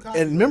little too cocky.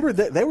 And remember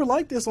that they were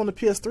like this on the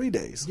PS3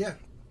 days. Yeah.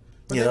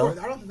 But I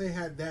don't think they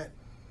had that.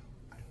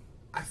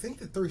 I think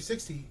the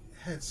 360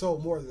 had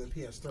sold more than the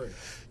PS3.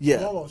 Yeah.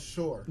 I'm almost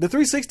sure. The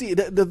 360,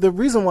 the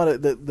reason why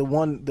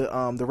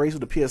the race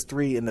with the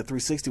PS3 and the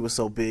 360 was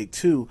so big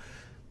too,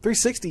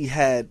 360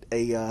 had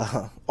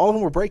all of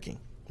them were breaking.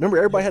 Remember,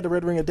 everybody had the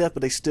red ring of death,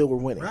 but they still were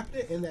winning. Wrapped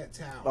it in that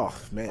towel. Oh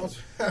man,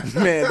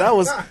 man, that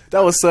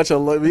was such a.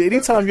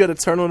 Anytime you had to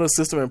turn on the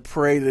system and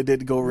pray that it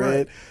didn't go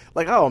red,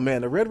 like oh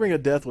man, the red ring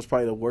of death was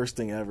probably the worst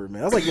thing ever,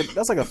 man.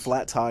 That's like a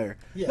flat tire.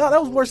 Yeah, no, that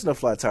was worse than a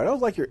flat tire. That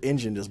was like your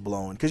engine just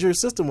blowing because your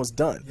system was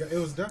done. Yeah, it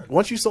was done.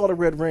 Once you saw the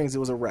red rings, it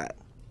was a wrap.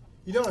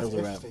 You know what's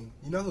interesting?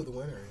 You know who the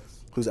winner is?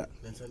 Who's that?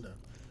 Nintendo.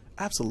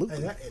 Absolutely.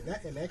 And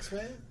that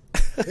X-Men,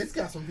 it's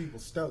got some people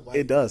stoked. Like,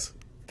 it does.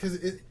 Because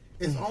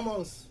it's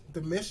almost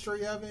the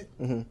mystery of it,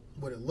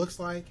 what it looks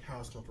like, how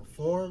it's going to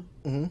perform.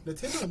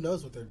 Nintendo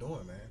knows what they're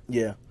doing, man.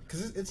 Yeah.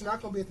 Because it's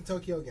not going to be at the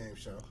Tokyo Game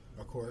Show,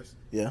 of course.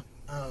 Yeah.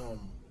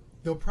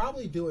 They'll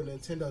probably do a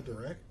Nintendo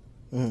Direct.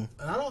 And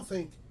I don't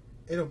think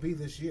it'll be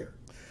this year.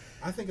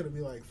 I think it'll be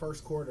like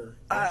first quarter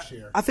next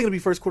year. I think it'll be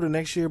first quarter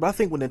next year, but I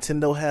think what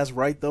Nintendo has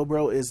right, though,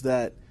 bro, is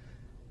that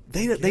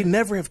they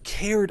never have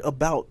cared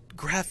about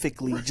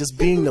graphically just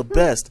being the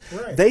best.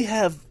 Right. They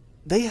have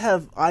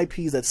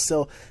IPs that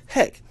sell.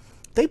 Heck,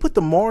 they put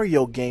the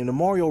Mario game, the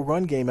Mario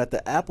Run game at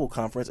the Apple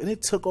conference, and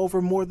it took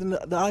over more than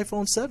the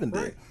iPhone 7 did.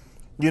 Right.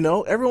 You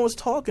know, everyone was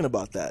talking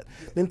about that.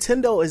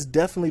 Nintendo is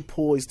definitely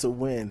poised to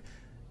win.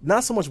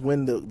 Not so much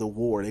win the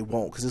war, they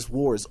won't, because this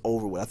war is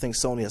over with. I think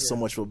Sony has so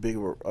much of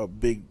a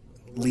big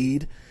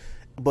lead.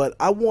 But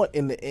I want,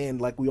 in the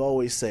end, like we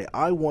always say,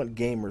 I want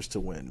gamers to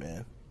win,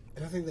 man.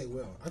 And I think they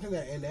will. I think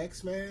that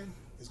NX, man,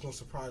 is going to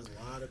surprise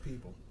a lot of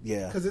people.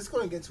 Yeah. Because it's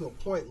going to get to a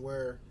point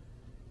where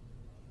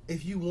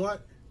if you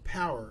want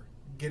power,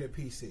 get a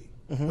PC.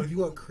 But if you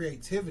want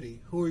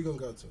creativity, who are you going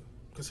to go to?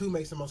 Because who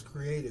makes the most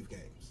creative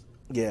games?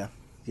 Yeah.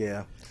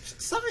 Yeah.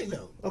 Side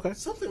note. Okay.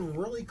 Something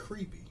really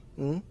creepy.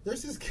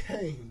 There's this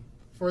game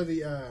for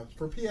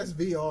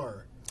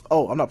PSVR.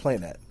 Oh, I'm not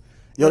playing that.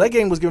 Yo, that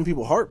game was giving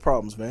people heart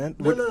problems, man.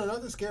 No,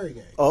 not the scary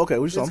game. Oh, okay.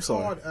 I'm sorry. It's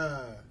called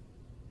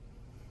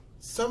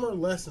Summer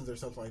Lessons or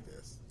something like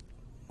this.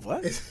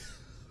 What?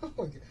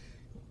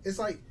 It's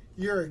like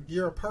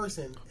you're a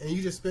person and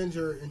you just spend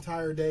your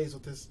entire days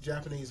with this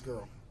Japanese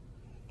girl.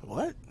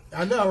 What?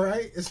 I know,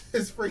 right? It's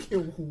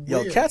freaking weird.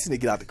 Yo, cats need to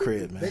get out the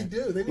crib, man. They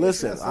do.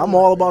 Listen, I'm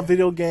all about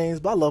video games,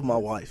 but I love my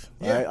wife.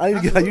 Yeah,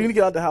 right? You need to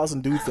get out the house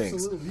and do things.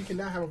 Absolutely. You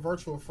cannot have a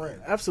virtual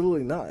friend.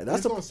 Absolutely not.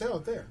 It's going to sell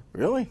it there.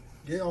 Really?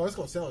 Yeah, it's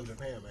going to sell in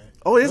Japan, man.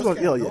 Oh, it is going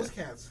to. Those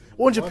cats.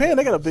 Well, in Japan,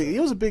 they got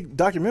it was a big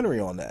documentary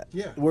on that.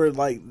 Yeah. Where,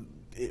 like,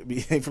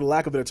 for the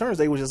lack of better terms,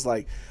 they was just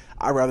like,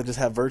 I'd rather just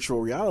have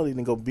virtual reality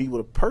than go be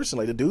with a person.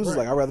 Like, the dudes was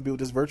like, I'd rather be with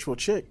this virtual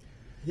chick.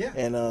 Yeah.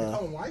 And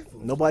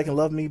nobody can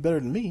love me better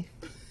than me.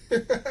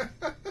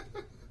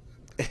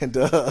 And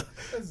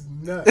that's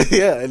nuts.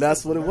 Yeah, and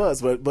that's what it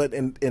was. But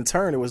in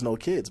turn, there was no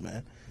kids,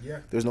 man. Yeah.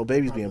 There was no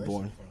babies being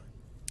born.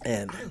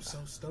 And I am so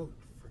stoked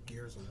for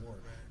Gears of War,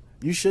 man.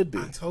 You should be.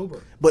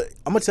 October. But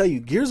I'm gonna tell you,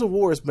 Gears of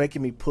War is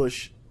making me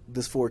push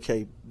this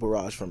 4K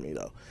barrage from me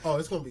though. Oh,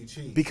 it's gonna be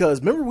cheap. Because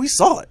remember we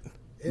saw it.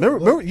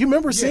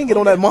 Remember seeing it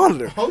on that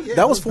monitor. Oh yeah.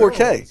 That was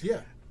 4K.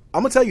 Yeah.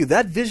 I'm gonna tell you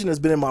that vision has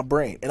been in my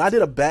brain, and I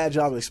did a bad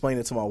job of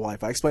explaining it to my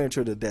wife. I explained it to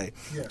her today.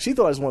 Yeah. She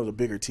thought I just wanted a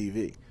bigger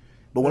TV.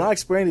 But when I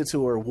explained it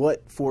to her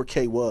what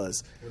 4K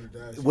was,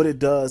 what it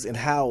does, and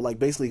how, like,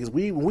 basically, because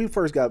when we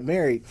first got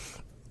married,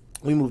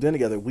 we moved in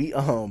together. She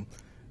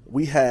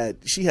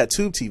had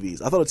tube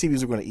TVs. I thought the TVs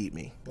were going to eat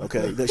me.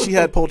 Okay, she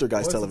had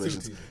poltergeist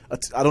televisions.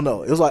 I don't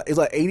know. It was like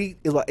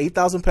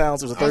 8,000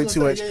 pounds. It was a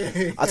 32 inch.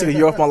 Yeah. I took a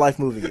year off my life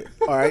moving it.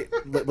 All right,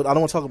 but I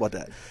don't want to talk about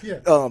that. Yeah,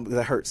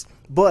 that hurts.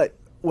 But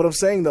what I'm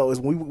saying though is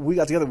when we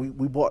got together,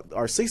 we bought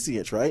our 60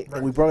 inch, right?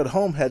 And we brought it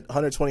home, had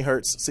 120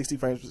 hertz, 60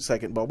 frames per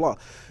second, blah blah.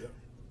 Yeah.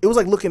 It was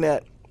like looking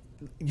at.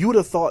 You would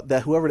have thought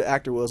that whoever the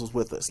actor was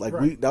with us. Like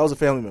that was a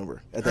family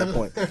member at that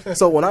point.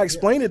 So when I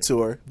explained it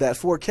to her that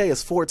 4K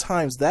is 4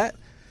 times that,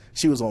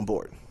 she was on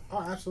board. Oh,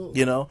 absolutely.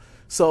 You know,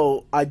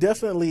 so I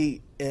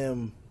definitely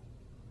am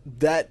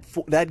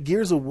that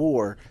Gears of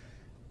War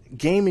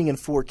gaming in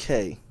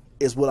 4K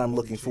is what I'm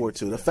looking forward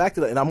to. The fact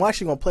that, and I'm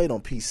actually going to play it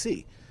on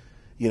PC.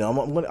 You know, I'm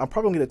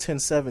probably going to get a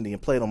 1070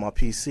 and play it on my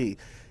PC.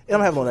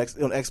 And I'm having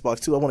it on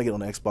Xbox too. I want to get on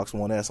the Xbox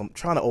One S. I'm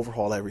trying to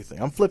overhaul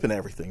everything. I'm flipping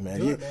everything,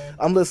 man. Man.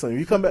 I'm listening.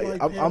 You come back.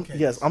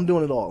 I'm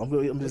doing it all.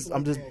 I'm just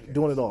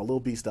doing it all,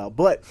 little beast style.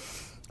 But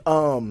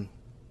so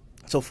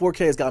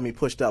 4K has got me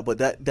pushed out. But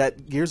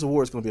that Gears of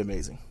War is going to be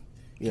amazing.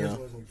 Gears of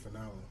War is going to be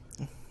phenomenal.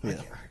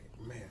 Yeah.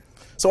 Man.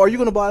 So are you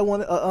going to buy a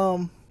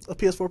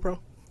PS4 Pro?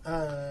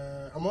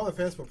 I'm on the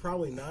fence, but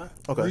probably not.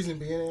 Okay. The reason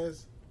being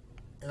is,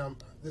 and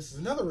this is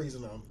another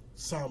reason I'm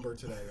somber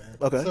today, man.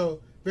 Okay. So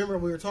remember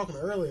we were talking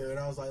earlier, and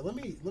I was like, let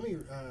me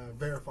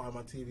verify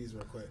my TVs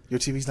real quick. Your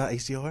TV's not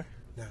HDR?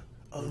 No.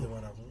 Either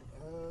one of them.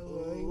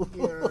 Oh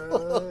my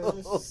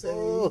gosh,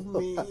 save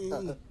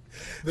me.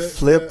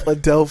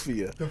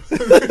 Flipadelphia.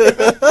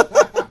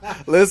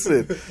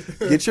 Listen,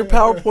 get your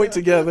PowerPoint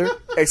together,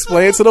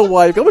 explain it to the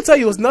wife. I'm gonna tell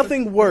you, it's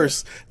nothing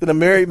worse than a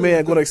married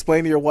man going to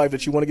explain to your wife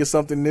that you want to get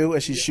something new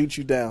and she shoots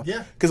you down.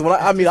 Yeah. Because when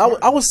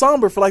I was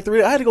somber for like 3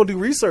 days. I had to go do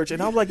research,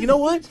 and I was like, you know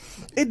what?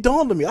 It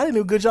dawned on me. I didn't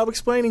do a good job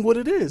explaining what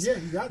it is. Yeah,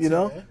 you got to. You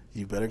know, man.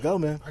 You better go,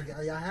 man. I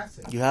have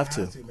to. You have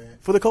to. Man.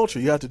 For the culture,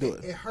 you have to do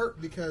it. It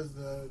hurt because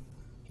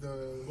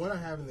the one I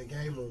have in the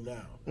game room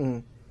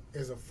now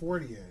is a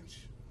 40-inch,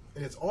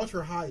 and it's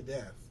ultra high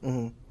def,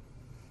 and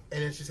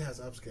it just has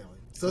upscaling.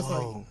 So it's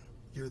like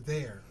you're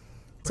there.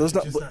 So it's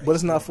not, but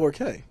it's not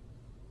 4K.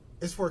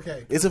 It's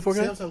 4K. Is it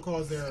 4K? Samsung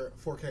calls their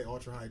 4K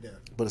ultra high def,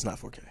 but it's not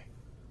 4K.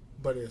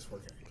 But it is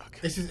 4K. Okay.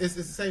 It's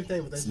the same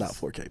thing. But it's not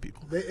 4K,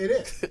 people. It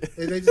is.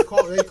 They just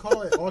call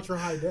it ultra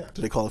high def.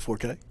 Do they call it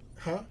 4K?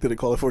 Huh? Did they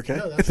call it 4K?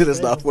 No, then it's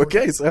not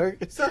 4K, sir.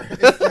 Sir,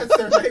 that's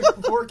their name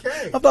for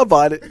 4K. I'm not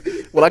buying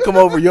it. When I come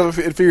over, you have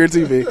an inferior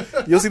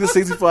TV. You'll see the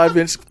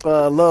 65-inch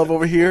love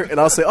over here, and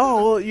I'll say,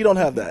 "Oh, well, you don't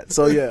have that."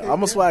 So yeah, I'm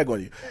gonna swag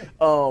on you.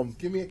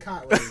 Give me a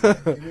cot,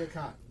 right? Give me a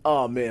cot.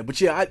 Oh man,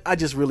 but yeah, I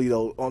just really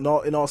though,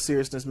 in all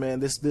seriousness, man,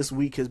 this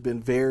week has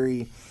been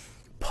very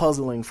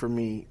puzzling for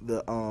me.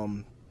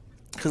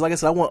 Because like I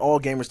said, I want all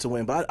gamers to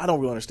win, but I don't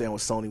really understand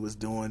what Sony was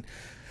doing.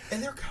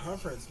 And their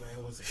conference,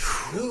 man, was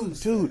huge.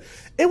 Dude,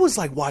 it was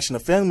like watching a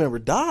family member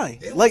die.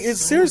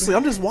 It's so seriously, bad.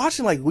 I'm just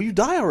watching like, will you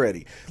die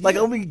already? Like,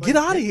 I mean, get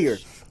out of here.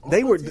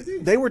 They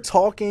were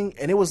talking,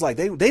 and it was like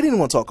they didn't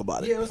want to talk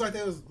about it. Yeah, it was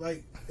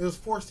like it was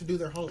forced to do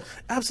their homework.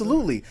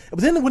 Absolutely. But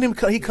then when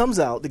he comes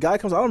out, the guy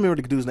comes out, I don't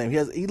remember the dude's name.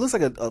 He looks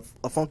like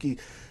a funky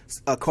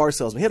car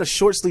salesman. He had a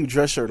short sleeve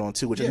dress shirt on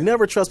too, which I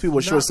never trust people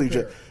with short sleeve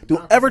dress.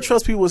 Don't ever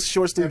trust people with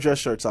short sleeve dress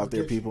shirts out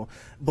there, people.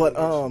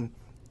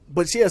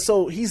 But yeah,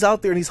 so he's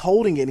out there and he's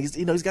holding it. And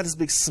he's got this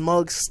big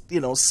smug,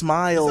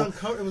 smile. It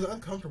was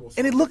uncomfortable.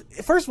 And it looked.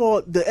 First of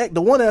all, the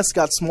 1S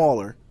got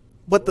smaller,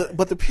 but the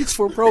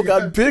PS4 Pro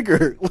got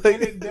bigger. Like,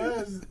 and it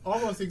does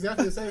almost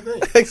exactly the same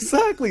thing.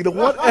 Exactly, the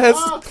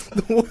 1S.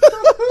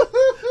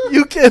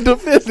 You can't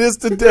defend this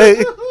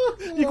today.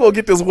 You gonna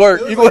get this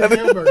work. You gonna have a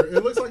hamburger.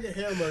 It looks like a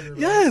hamburger.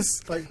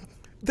 Yes. Like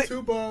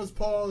 2 buns,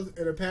 paws,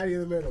 and a patty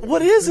in the middle.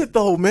 What is it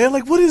though, man?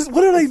 Like, what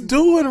are they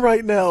doing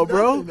right now,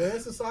 bro? Nothing, man.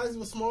 It's the size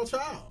of a small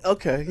child.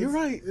 Okay, you're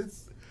right.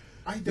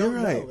 I don't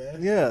know,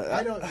 man. Yeah.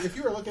 I don't. If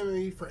you were looking at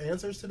me for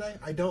answers today,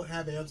 I don't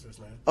have answers,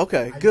 man.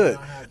 Okay, good.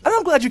 And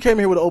I'm glad you came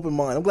here with an open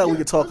mind. I'm glad we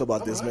could talk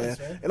about this, honest,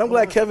 man. And I'm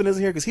glad Kevin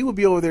isn't here because he would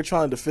be over there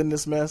trying to defend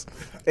this mess,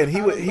 and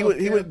he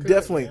would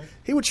definitely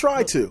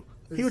try to.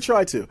 He would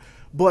try to,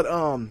 but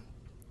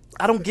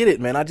I don't get it,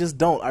 man. I just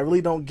don't. I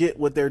really don't get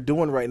what they're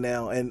doing right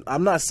now. And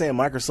I'm not saying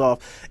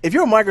Microsoft. If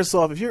you're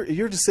Microsoft, if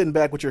you're just sitting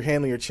back with your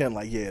hand on your chin,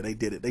 like, yeah, they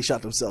did it. They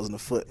shot themselves in the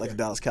foot like the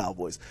Dallas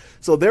Cowboys.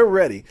 So they're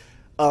ready.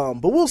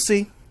 But we'll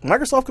see.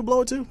 Microsoft could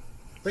blow it too.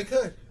 They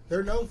could.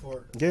 They're known for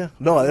it. Yeah.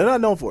 No, they're not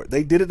known for it.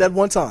 They did it that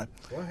one time.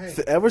 Well, hey.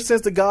 Ever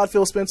since the God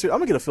Phil Spencer, I'm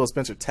gonna get a Phil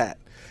Spencer tat.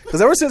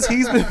 Because ever since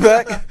he's been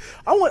back,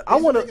 I want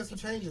to. Making some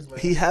changes, man.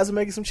 He has been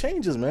making some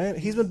changes, man.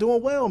 He's been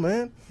doing well,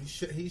 man. He's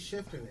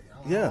shifting it.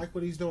 I like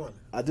what he's doing.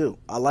 I do.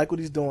 I like what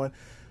he's doing.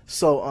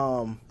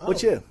 So,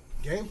 but yeah,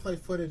 gameplay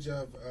footage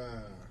of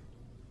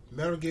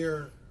Metal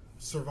Gear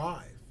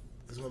Survive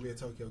is going to be a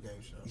Tokyo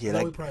Game Show.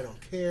 Yeah, we probably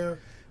don't care.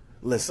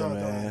 Listen,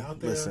 man.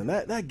 Listen,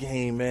 that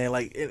game, man.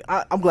 Like,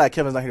 I'm glad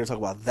Kevin's not here to talk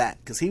about that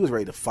because he was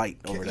ready to fight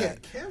over that. Yeah,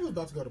 Kevin was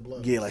about to go to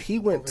blood. Yeah, like he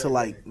went to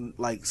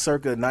like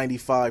circa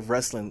 95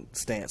 wrestling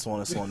stance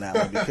on us on that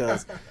one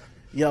because,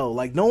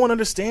 like no one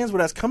understands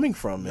where that's coming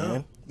from, man.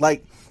 No.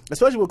 Like,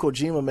 especially with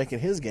Kojima making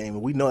his game,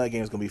 and we know that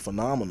game is going to be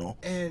phenomenal.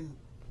 And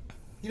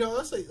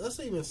let's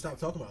even stop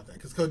talking about that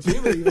because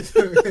Kojima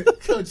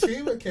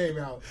Kojima came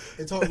out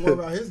and talked more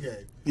about his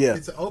game. Yeah,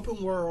 it's an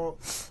open world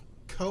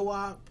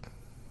co-op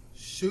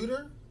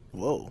shooter.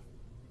 Whoa.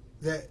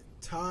 That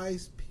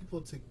ties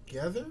people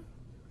together.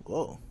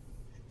 Whoa.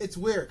 It's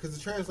weird because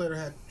the translator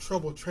had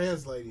trouble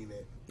translating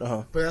it.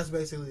 But that's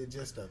basically the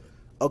gist of it.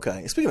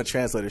 Okay. Speaking of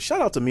translators,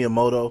 shout out to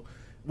Miyamoto.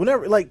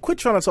 Whenever, quit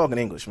trying to talk in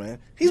English, man.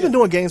 He's been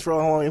doing games for a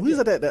long time. We was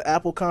at that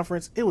Apple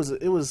conference. It was. I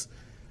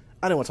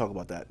didn't want to talk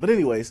about that. But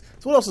anyways,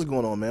 so what else is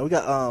going on, man? We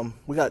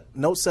got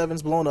Note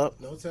 7's blown up.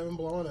 Note 7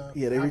 blown up.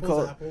 Yeah, they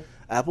recall it.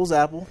 Apple's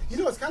Apple.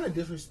 It's kind of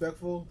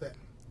disrespectful that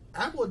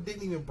Apple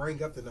didn't even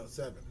bring up the Note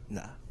 7.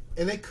 Nah.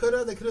 And they could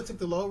have took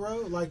the low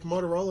road like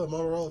Motorola.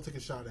 Motorola took a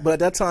shot at it. But at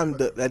that time,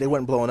 they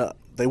weren't blowing up.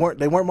 They weren't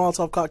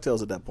Molotov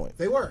cocktails at that point.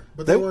 They were,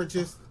 but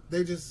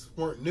they just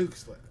weren't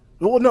nukes.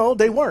 Well, no,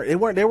 they weren't.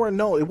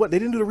 They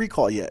didn't do the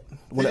recall yet.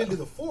 They didn't do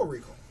the full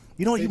recall.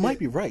 You might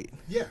be right.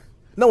 Yeah.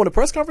 No, when the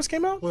press conference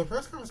came out? When the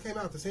press conference came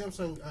out, the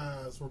Samsung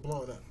were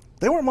blowing up.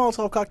 They weren't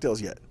Molotov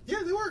cocktails yet.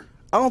 Yeah, they were.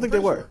 I don't think they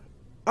were. Sure.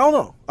 I don't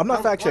know. I'm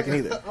not fact-checking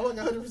either. I'm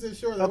 100%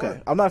 sure they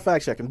were. I'm not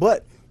fact-checking,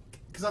 but...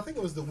 Because I think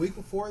it was the week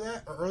before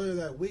that, or earlier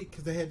that week,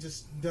 because they had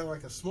just done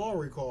a small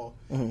recall.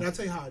 Mm-hmm. And I'll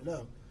tell you how I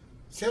know.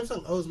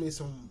 Samsung owes me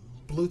some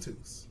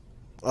Bluetooths.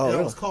 Oh, and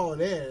I was calling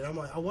in, and I'm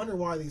like, I wonder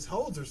why these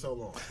holds are so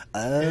long.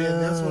 And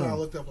then that's when I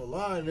looked up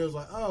online, and it was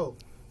like, oh,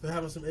 they're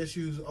having some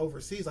issues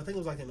overseas. I think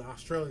it was in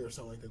Australia or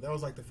something like that. That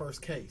was the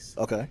first case.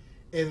 Okay.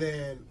 And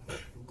then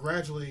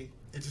gradually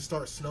it just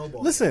starts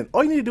snowballing. Listen,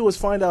 all you need to do is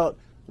find out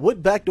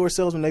what backdoor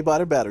salesman they buy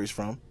their batteries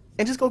from,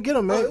 and just go get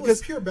them, man. It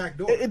was pure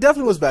backdoor. It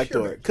definitely was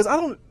backdoor. Because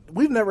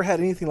we've never had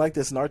anything like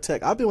this in our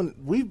tech.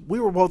 We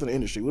were both in the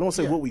industry. We don't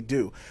say what we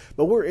do,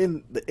 but we're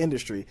in the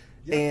industry,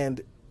 and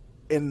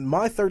in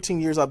my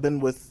 13 years I've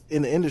been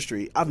in the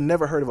industry, I've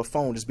never heard of a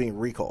phone just being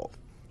recalled.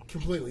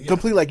 Completely. Yeah.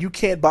 Completely. Like, you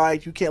can't buy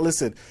it. You can't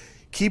listen.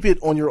 Keep it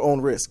on your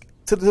own risk.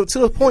 To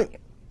the point.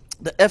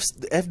 The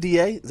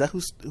FDA, is that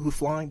who's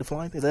flying? The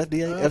flying thing? Is that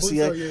FDA? FCA?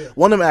 So, yeah.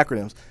 One of them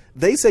acronyms.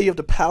 They say you have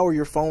to power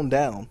your phone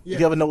down Yeah. if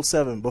you have a Note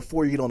 7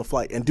 before you get on the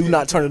flight. And do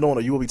not turn it on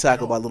or you will be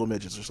tackled by little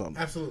midgets or something.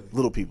 Absolutely.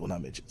 Little people,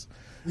 not midgets.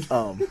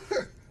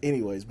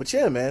 Anyways, but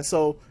yeah, man.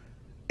 So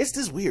it's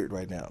just weird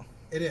right now.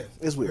 It is.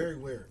 It's weird. Very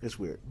weird. It's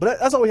weird. But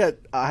that's all we had.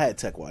 I had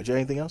tech-wise. You had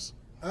anything else?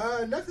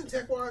 Nothing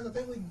tech-wise. I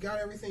think we got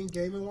everything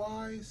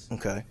gaming-wise.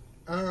 Okay.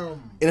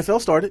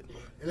 NFL started.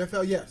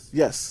 NFL, yes.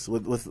 Yes,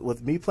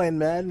 with me playing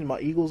Madden and my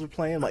Eagles were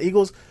playing. My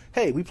Eagles,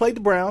 hey, we played the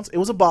Browns. It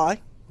was a bye.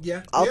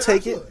 Yeah. I'll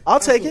take it. I'll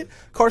take it.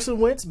 Carson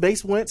Wentz,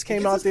 Base Wentz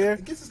came out there.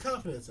 It gets his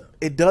confidence up.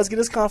 It does get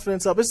his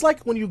confidence up. It's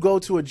like when you go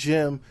to a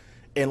gym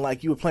and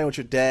like you were playing with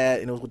your dad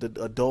and it was with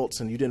the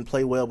adults and you didn't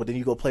play well, but then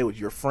you go play with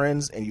your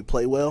friends and you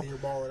play well. And you're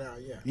balling out,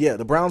 yeah. Yeah,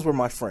 the Browns were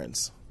my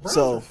friends. Browns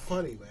so are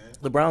funny, man.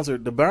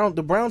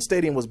 the Brown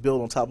Stadium was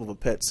built on top of a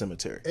pet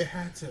cemetery. It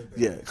had to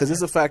be. Yeah, because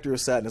it's a factor of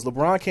sadness.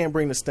 LeBron can't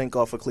bring the stink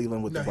off of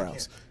Cleveland with the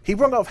Browns. He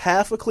brought off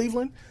half of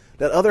Cleveland.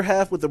 That other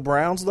half with the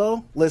Browns,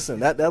 though, listen,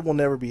 that will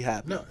never be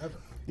happening. No, ever.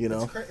 You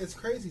know? It's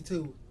crazy,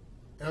 too.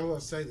 And I'm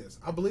going to say this.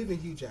 I believe in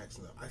Hugh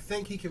Jackson, though. I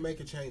think he can make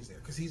a change there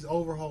because he's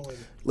overhauling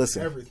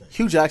everything.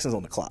 Hugh Jackson's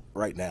on the clock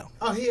right now.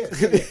 Oh, he is.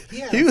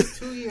 He has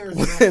 2 years.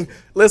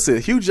 Listen,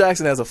 Hugh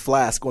Jackson has a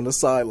flask on the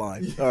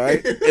sideline, all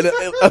right?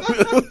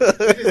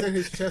 It is in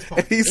his chest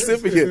pocket. He's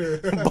sipping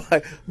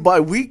it. By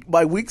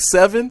week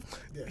 7,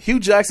 Hugh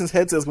Jackson's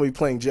headset's going to be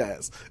playing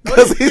jazz.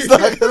 Because it's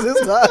not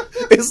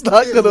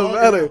going to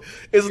matter.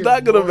 It's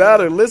not going to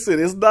matter.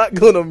 Listen, it's not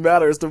going to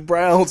matter. It's the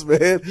Browns,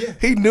 man. Yeah.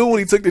 He knew when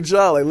he took the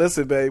job. Like,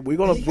 listen, babe, we're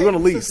gonna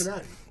lease.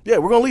 Cincinnati. Yeah,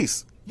 we're going to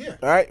lease. Yeah.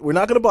 All right? We're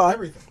not going to buy.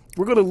 Everything.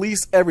 We're going to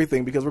lease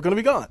everything because we're going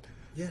to be gone.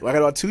 Yeah. I got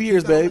about 2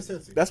 years, babe.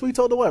 Cincy. That's what he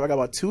told the wife. I got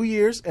about 2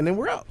 years, and then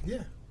we're out.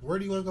 Yeah. Where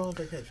do you want to go on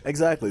vacation?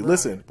 Exactly. Right.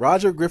 Listen,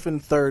 Roger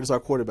Griffin III is our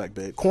quarterback,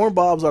 babe. Corn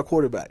Bob's our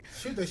quarterback.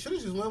 Shoot, they should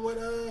have just went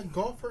with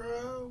golfer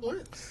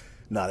Wentz.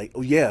 Nah,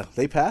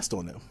 they passed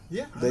on them.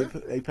 Yeah,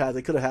 they passed.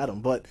 They could have had him,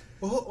 but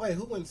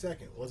who went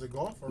second? Was it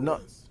golf or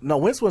Wentz? No,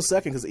 Wentz went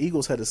second because the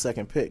Eagles had the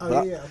second pick. Oh,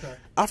 but okay.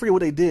 I forget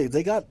what they did.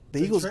 They got the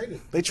Eagles.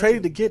 They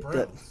traded to get Browns.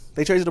 that.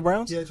 They traded the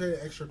Browns. Yeah, they traded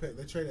extra pick.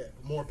 They traded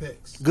more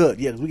picks. Good.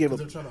 Yeah, we gave up.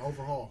 They're trying to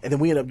overhaul. And then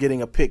we ended up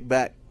getting a pick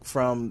back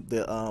from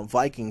the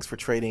Vikings for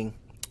trading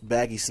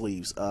baggy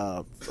sleeves.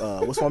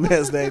 What's my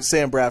man's name?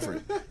 Sam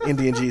Bradford,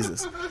 Indian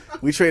Jesus.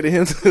 We traded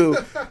him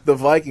to the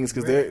Vikings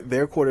because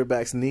their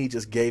quarterback's knee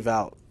just gave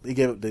out.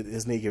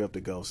 His knee gave up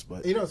the ghost.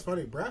 But you know, it's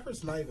funny.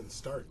 Bradford's not even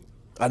starting.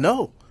 I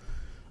know.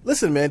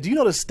 Listen, man. Do you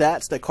know the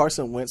stats that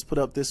Carson Wentz put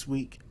up this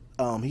week?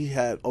 He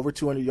had over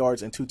 200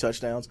 yards and 2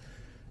 touchdowns.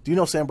 Do you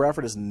know Sam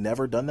Bradford has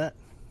never done that?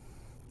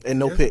 And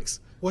no picks.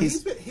 Well,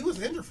 he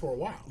was injured for a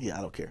while. Yeah,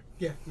 I don't care.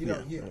 Yeah,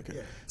 yeah.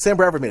 Sam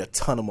Bradford made a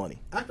ton of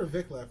money. After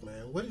Vic left,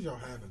 man, what did y'all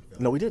have in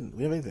Philly? No, we didn't.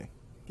 We didn't have anything.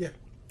 Yeah.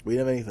 We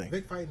didn't have anything.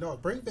 Vic fight. No,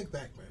 bring Vic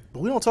back, man. But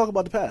we don't talk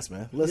about the past,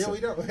 man. Listen. Yeah, we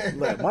don't.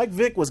 Look, Mike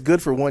Vick was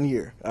good for 1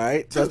 year, all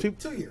right? 2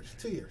 years.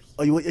 2 years.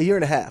 Oh, a year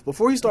and a half.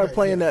 Before he started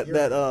playing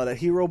that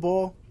hero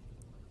ball,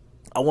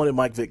 I wanted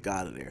Mike Vick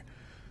out of there.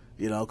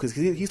 You know, because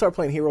he started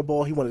playing hero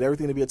ball. He wanted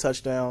everything to be a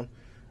touchdown.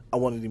 I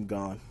wanted him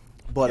gone.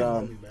 But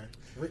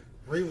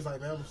Reed was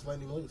like, man, I'm just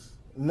letting him loose.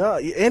 No,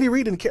 Andy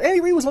Reid didn't care.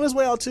 Andy Reid was on his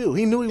way out too.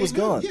 He knew he was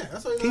gone. Yeah,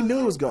 that's what he knew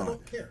he was gone. I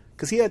don't care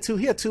because he had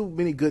too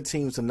many good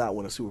teams to not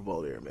win a Super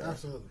Bowl there, man.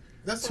 Absolutely,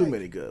 that's too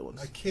many good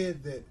ones. A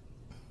kid that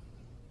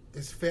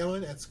is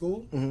failing at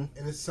school and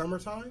it's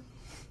summertime,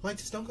 like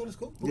just don't go to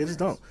school. Yeah, just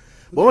don't.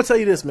 Well, I'm gonna tell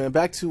you this, man.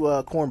 Back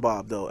to Corn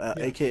Bob though,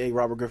 aka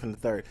Robert Griffin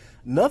III.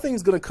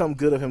 Nothing's gonna come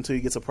good of him until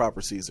he gets a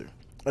proper Caesar.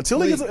 Until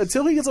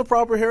he gets a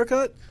proper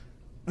haircut,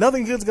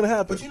 nothing good's gonna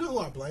happen. But you know who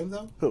I blame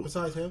though? Who?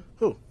 Besides him?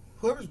 Who?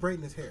 Whoever's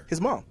braiding his hair. His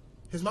mom.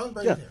 His mom's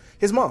braiding his hair.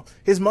 His mom.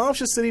 His mom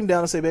should sit him down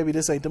and say, "Baby,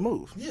 this ain't the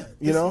move." Yeah,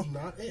 you know, is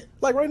not it.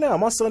 Like right now,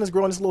 my son is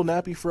growing this little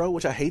nappy fro,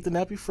 which I hate the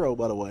nappy fro,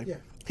 by the way. Yeah.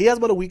 He has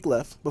about a week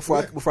left before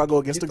I go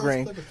against the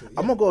grain.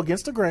 I'm gonna go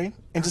against the grain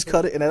and just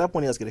cut it, and at that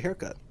point he has to get a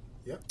haircut.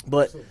 Yep.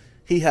 But absolutely.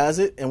 He has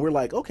it, and we're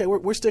like, okay,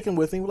 we're sticking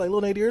with him. We're like,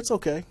 little Nadir, it's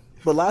okay.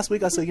 But last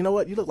week I said, you know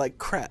what? You look like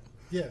crap.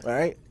 Yeah. All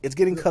right? It's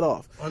getting cut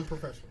off.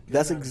 Unprofessional.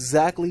 That's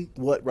exactly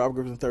what Robert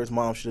Griffin III's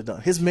mom should have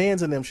done. His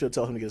mans and them should have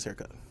told him to get his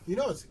haircut. You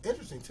know, it's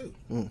interesting, too.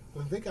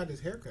 When Vic got his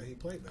haircut, he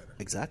played better.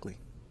 Exactly.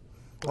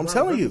 But I'm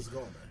telling you.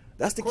 Gone,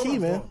 that's the key,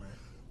 man.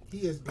 He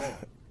is gone.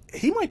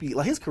 He might be,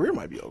 like, his career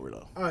might be over,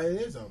 though. Oh,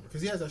 it is over.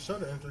 Because he has that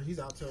shoulder injury. He's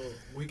out till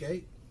week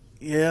 8.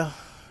 Yeah.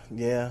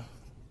 Yeah.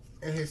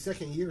 And his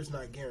second year is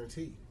not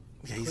guaranteed.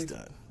 Yeah, he's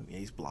done. Yeah,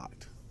 he's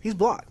blocked. He's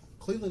blocked.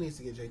 Cleveland needs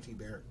to get JT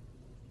Barrett.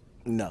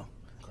 No.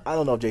 Okay. I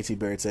don't know if JT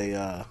Barrett's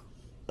an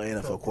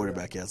NFL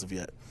quarterback as of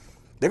yet.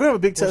 They're going to have a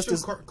big test.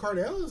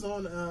 Cardell is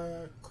on.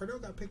 Cardell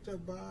got picked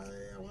up by,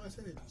 I want to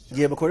say the Giants.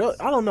 Yeah, but Cardell,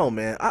 I don't know,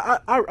 man.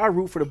 I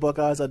root for the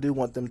Buckeyes. I do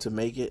want them to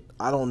make it.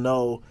 I don't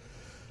know.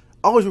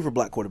 I always root for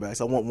black quarterbacks.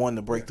 I want one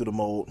to break through the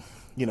mold.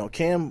 You know,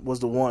 Cam was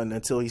the one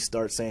until he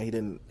starts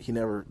saying he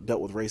never dealt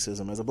with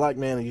racism. As a black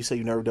man, and you say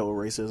you never dealt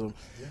with racism,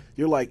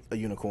 you're like a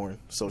unicorn.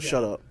 So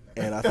shut up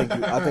and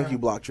I think you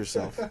blocked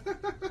yourself.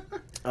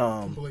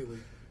 Completely.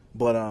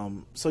 But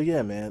so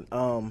yeah, man.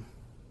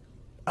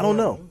 I don't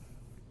know.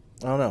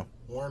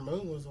 Warren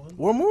Moon was one.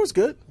 Warren Moon was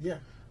good. Yeah.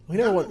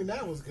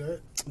 That was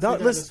good.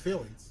 His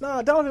feelings.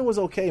 Nah, Donovan was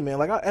okay, man.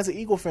 Like as an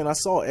Eagle fan, I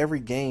saw every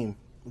game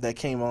that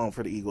came on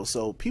for the Eagles.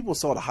 So people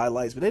saw the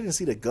highlights, but they didn't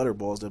see the gutter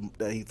balls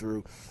that he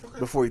threw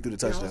before he threw the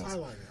touchdowns.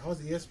 I was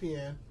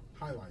ESPN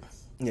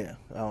highlights. Yeah,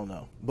 I don't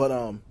know, but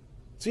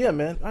so yeah,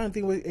 man. I don't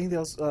think anything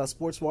else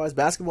sports wise.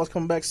 Basketball's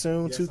coming back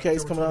soon. Yes,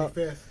 2K's coming out.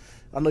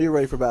 I know you're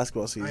ready for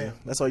basketball season.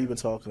 That's all you've been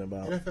talking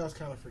about. NFL's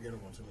kind of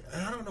forgettable to me,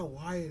 and I don't know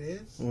why it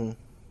is.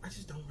 I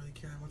just don't really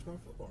care much about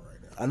football right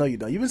now. I know you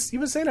don't. You've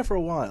been saying that for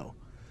a while.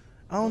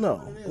 I don't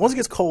know. Once it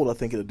gets cold, I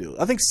think it'll do.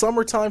 I think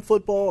summertime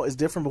football is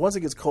different, but once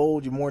it gets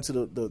cold, you're more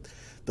into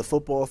the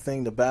football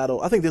thing, the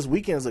battle. I think this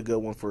weekend is a good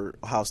one for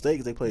Ohio State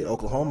because they play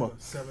Oklahoma.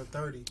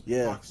 7:30.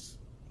 Yeah.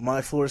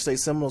 My Florida State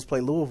Seminoles play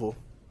Louisville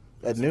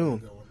at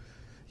noon.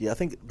 Yeah, I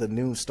think the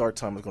noon start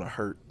time is going to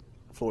hurt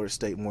Florida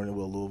State more than it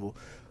will Louisville.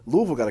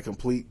 Louisville got a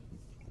complete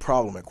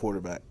problem at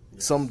quarterback.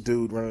 Yes. Some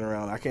dude running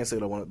around. I can't say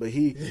what I want, but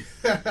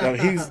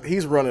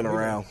he's running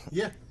around.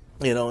 Yeah.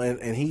 You know,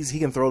 and he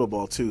can throw the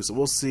ball too. So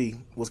we'll see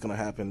what's going to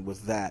happen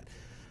with that.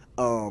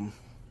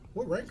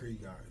 What rank are you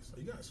guys? Are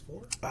you guys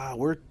 4?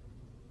 We're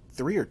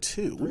 3 or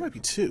 2. We might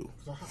be 2.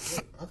 I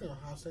think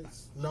Ohio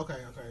State's. Okay.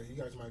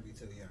 You guys might be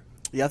 2. Yeah.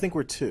 Yeah, I think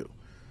we're 2.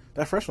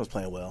 That freshman's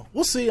playing well.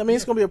 We'll see. I mean,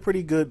 it's going to be a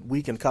pretty good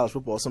week in college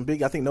football.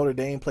 I think Notre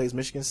Dame plays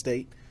Michigan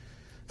State.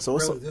 So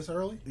really, this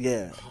early?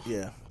 Yeah.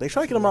 They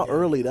try to get them out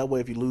early. That way,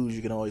 if you lose,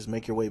 you can always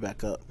make your way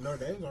back up.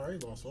 Notre Dame's already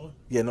lost 1.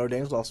 Yeah, Notre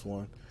Dame's lost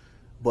 1.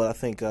 But I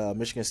think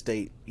Michigan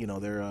State, their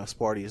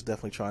Sparty is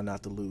definitely trying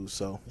not to lose.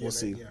 So we'll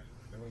see. Yeah,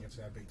 they're going to get to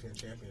that Big Ten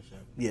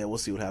championship. Yeah, we'll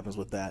see what happens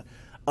with that.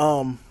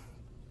 All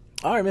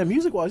right, man.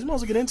 Music-wise, you might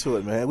as well get into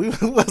it, man.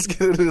 Let's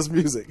get into this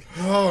music.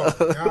 Oh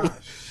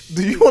gosh.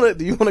 Do you want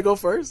to go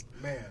first?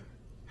 Man,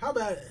 how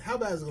bad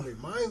is it going to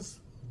be? Mine's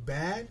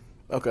bad.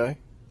 Okay.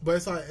 But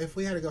it's like if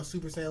we had to go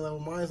Super Saiyan level,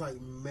 mine's like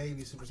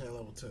maybe Super Saiyan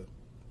level 2.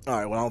 All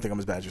right. Well, I don't think I'm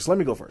as bad as you. So let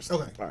me go first.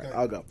 Okay. All right.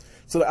 I'll go.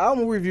 So the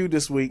album we reviewed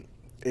this week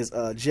is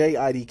Jay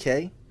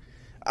IDK.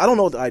 I don't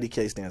know what the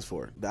IDK stands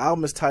for. The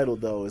album is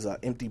titled, though, is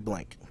Empty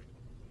Blank.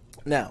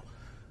 Now,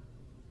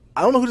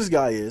 I don't know who this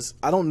guy is.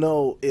 I don't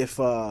know if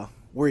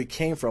where he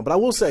came from, but I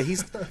will say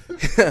he's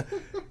I'm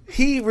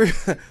just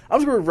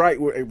going to write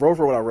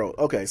for what I wrote.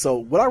 Okay, so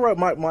what I wrote,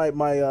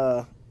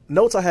 my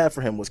notes I had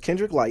for him was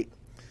Kendrick Light.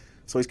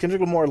 So he's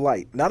Kendrick Lamar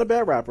Light. Not a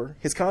bad rapper.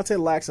 His content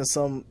lacks in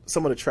some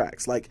of the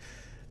tracks. Like,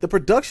 the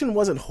production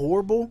wasn't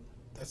horrible.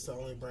 That's the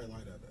only bright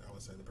light of it, I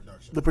would say, the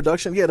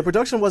production. The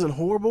production wasn't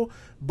horrible,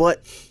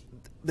 but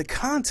the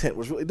content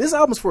was really... This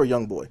album's for a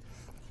young boy.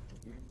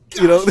 Gosh,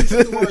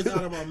 the words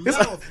out of my mouth,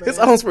 man. This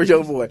album's for a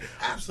young boy.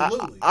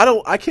 Absolutely.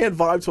 I can't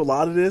vibe to a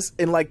lot of this,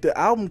 and like the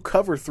album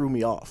cover threw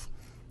me off.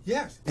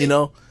 Yes.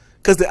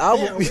 Because the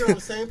album... Yeah, we're on the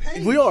same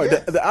page. We are.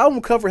 Yes. The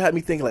album cover had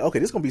me thinking like, okay,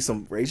 this is going to be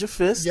some Raise Your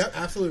Fist. Yep,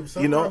 absolutely.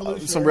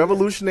 Some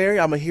revolutionary.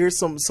 I'm going to hear get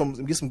some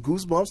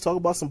goosebumps, talk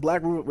about some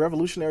black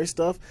revolutionary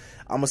stuff.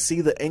 I'm going to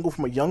see the angle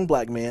from a young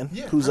black man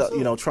who's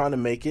trying to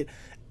make it.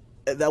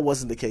 That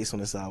wasn't the case on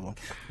this album.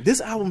 This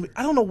album,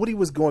 I don't know what he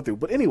was going through.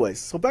 But anyways,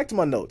 so back to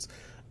my notes.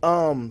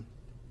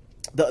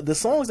 The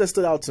songs that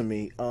stood out to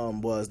me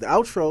was the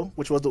outro,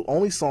 which was the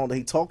only song that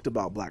he talked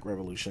about Black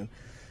Revolution.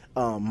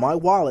 My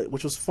Wallet,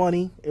 which was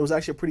funny. It was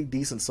actually a pretty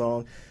decent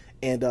song.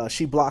 And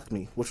She Blocked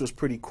Me, which was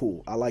pretty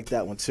cool. I like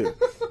that one too.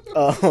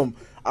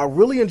 I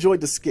really enjoyed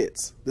the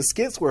skits. The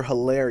skits were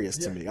hilarious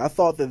to me. I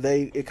thought that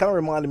it kind of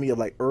reminded me of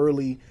like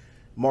early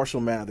Marshall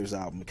Mathers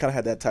album. It kind of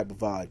had that type of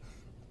vibe.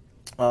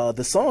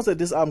 The songs that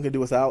this album can do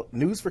without,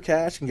 News for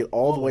Cash can get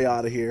all the way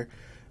out of here.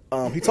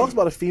 He talks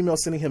about a female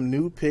sending him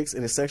nude pics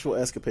and his sexual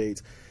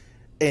escapades.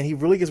 And he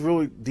really gets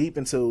really deep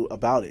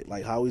about it,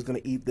 like how he's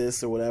going to eat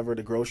this or whatever,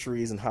 the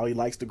groceries, and how he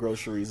likes the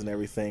groceries and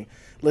everything.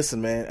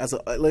 Listen, man, as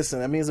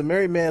a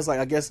married man, it's like,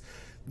 I guess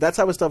that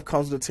type of stuff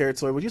comes with the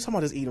territory. But you're talking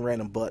about just eating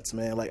random butts,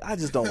 man. Like, I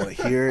just don't want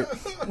to hear it.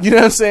 You know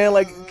what I'm saying?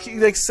 Like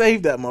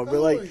save that,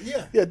 motherfucker. Like,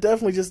 yeah,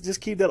 definitely just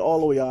keep that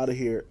all the way out of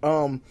here.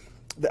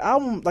 The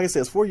album, like I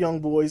said, is for young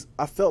boys.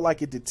 I felt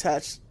like I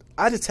detached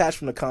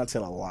from the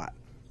content a lot.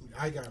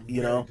 I got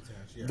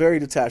very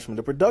detached from it.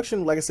 The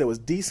production, like I said, was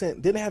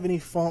decent. Didn't have any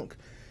funk.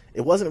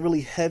 It wasn't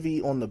really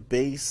heavy on the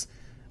bass.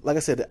 Like I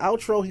said, the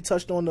outro, he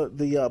touched on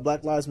the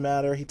Black Lives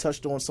Matter. He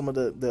touched on some of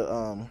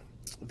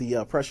the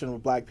oppression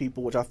of black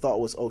people, which I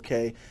thought was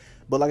okay.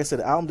 But like I said,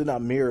 the album did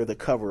not mirror the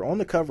cover. On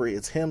the cover,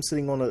 it's him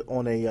sitting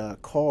on a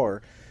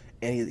car,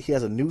 and he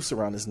has a noose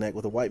around his neck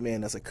with a white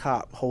man that's a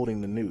cop holding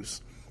the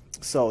noose.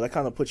 So that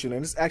kind of puts you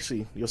in. It's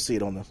actually, you'll see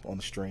it on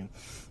the stream.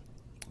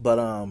 But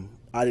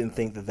I didn't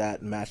think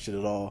that matched it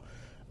at all.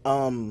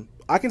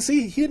 I can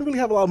see he didn't really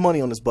have a lot of money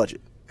on his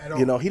budget.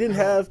 He didn't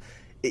have.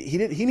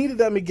 He needed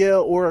that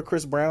Miguel or a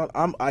Chris Brown.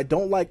 I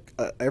don't like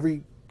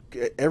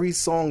every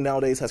song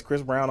nowadays has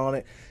Chris Brown on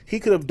it. He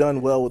could have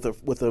done well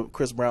with a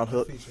Chris Brown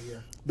hook.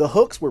 The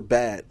hooks were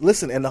bad.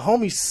 Listen, and the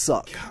homies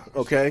suck.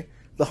 Okay,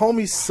 the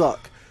homies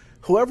suck.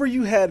 whoever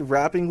you had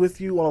rapping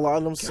with you on a lot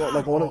of them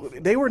songs,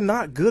 they were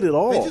not good at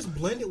all. They just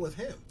blended with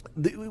him.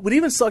 What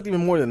even sucked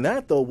even more than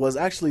that though was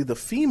actually the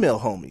female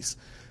homies.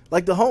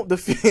 Like the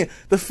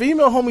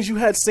female homies you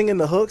had singing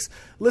the hooks.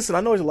 Listen,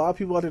 I know there's a lot of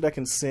people out there that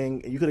can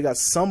sing, and you could have got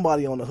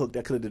somebody on the hook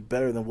that could have did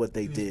better than what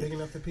they did. Big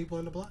enough for people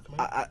in the block,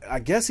 man. I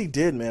guess he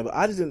did, man, but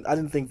I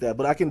didn't think that.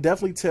 But I can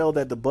definitely tell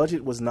that the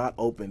budget was not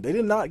open. They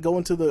did not go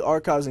into the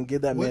archives and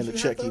give that man the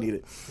check he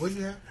needed. What'd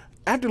you have?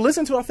 After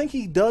listening to it, I think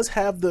he does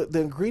have the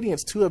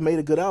ingredients to have made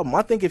a good album.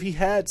 I think if he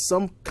had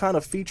some kind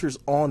of features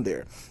on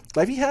there,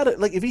 like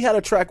if he had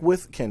a track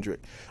with Kendrick,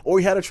 or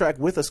he had a track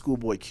with a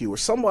Schoolboy Q, or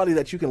somebody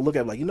that you can look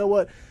at like, you know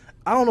what,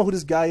 I don't know who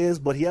this guy is,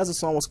 but he has a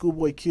song with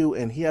Schoolboy Q,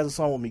 and he has a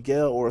song with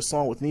Miguel, or a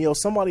song with Neo,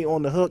 somebody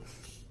on the hook,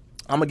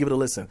 I'm gonna give it a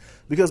listen.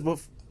 Because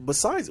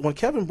besides, when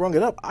Kevin brung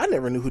it up, I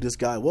never knew who this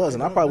guy was,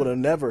 and I probably would have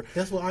never.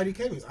 That's what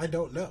IDK means. I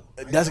don't know.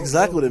 That's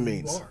exactly what it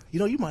means. You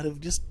know, you might have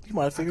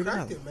figured it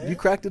out. You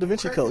cracked the Da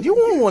Vinci Code. You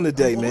want one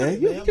today, man.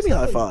 Give me a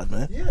high five,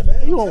 man. Yeah,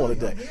 man. You want one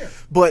today.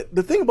 But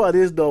the thing about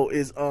it is, though,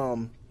 is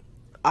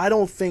I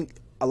don't think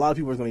a lot of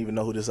people are going to even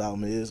know who this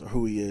album is or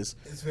who he is.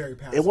 It's very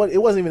passive. It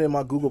wasn't even in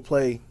my Google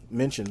Play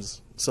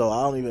mentions, so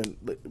I don't even.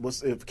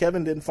 If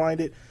Kevin didn't find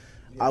it,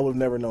 I would have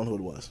never known who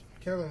it was.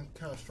 Kevin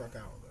kind of struck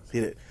out on this. He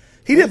did.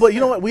 He did, but you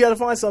know what? We got to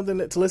find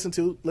something to listen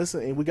to.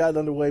 Listen, and we got it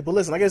underway. But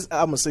listen, I guess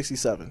album is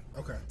 67.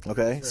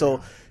 Okay.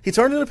 So he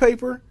turned in the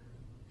paper.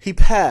 He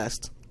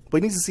passed, but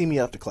he needs to see me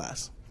after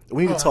class.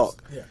 We need to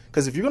talk.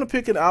 Because if you're going to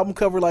pick an album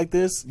cover like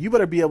this, you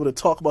better be able to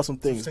talk about some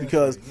things.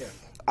 Because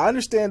I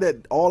understand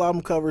that all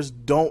album covers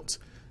don't,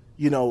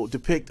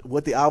 depict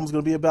what the album's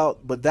going to be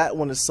about. But that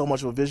one is so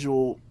much of a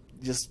visual,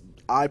 just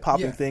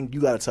eye-popping thing.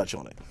 You got to touch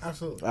on it.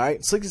 Absolutely. All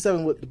right.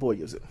 67. What the boy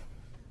gives it.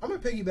 I'm going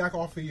to piggyback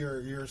off of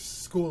your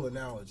school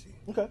analogy.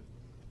 Okay.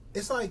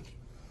 It's like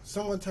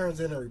someone turns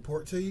in a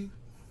report to you,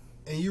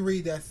 and you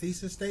read that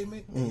thesis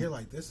statement, and you're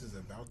like, this is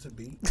about to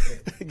be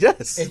it.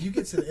 Yes. And you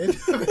get to the end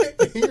of it,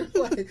 and you're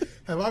like,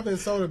 have I been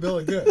sold a bill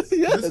of goods?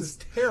 Yes. This is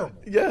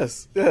terrible.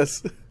 Yes. 3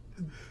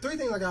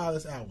 things I got out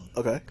of this album.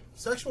 Okay.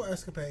 Sexual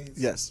escapades.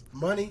 Yes.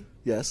 Money.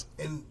 Yes.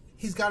 And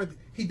he's got to be,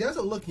 he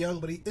doesn't look young,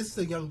 but it's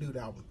a young dude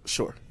album.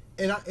 Sure.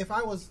 And if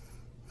I was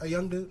a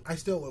young dude, I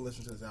still would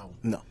listen to this album.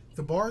 No.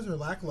 The bars are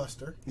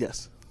lackluster.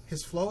 Yes.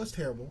 His flow is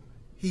terrible.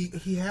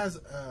 He has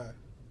a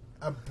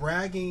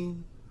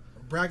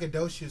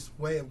braggadocious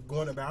way of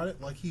going about it,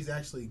 like he's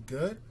actually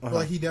good, but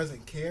like he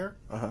doesn't care.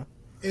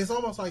 It's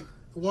almost like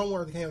one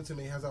word that came to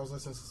me as I was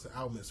listening to the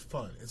album is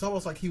fun. It's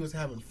almost like he was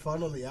having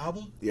fun on the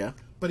album. Yeah.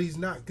 But he's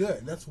not good,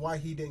 and that's why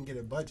he didn't get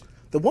a budget.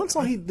 The one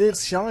song he did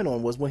shine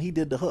on was when he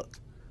did the hook,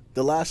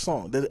 the last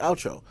song, the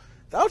outro.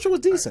 The outro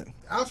was decent.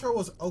 The outro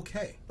was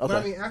okay. But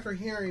I mean, after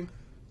hearing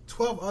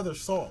 12 other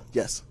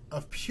songs,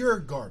 of pure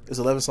garbage, it's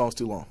 11 songs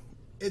too long.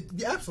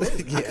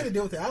 Absolutely. I could have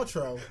dealt with the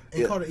outro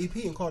and called it EP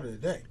and called it a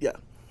day. Yeah.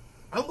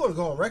 I'm going to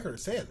go on record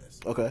saying this.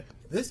 Okay.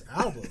 This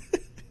album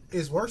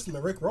is worse than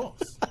the Rick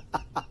Ross.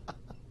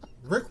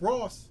 Rick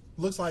Ross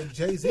looks like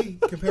Jay-Z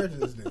compared to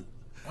this dude.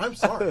 I'm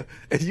sorry.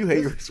 And you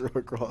hate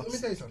Rick Ross. Let me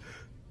tell you something.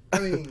 I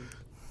mean,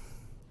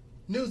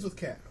 News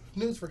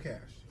for Cash.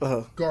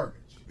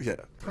 Garbage. Yeah.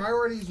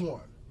 Priorities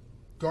 1.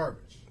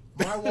 Garbage.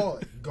 My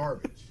Wallet.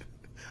 Garbage.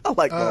 I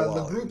like My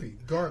Wallet. The Groupie.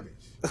 Garbage.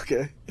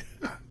 Okay.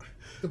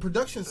 The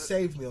production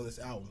saved me on this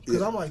album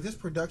because I'm like, this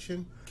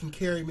production can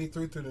carry me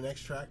through the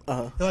next track.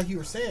 And like you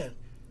were saying,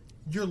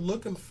 you're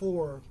looking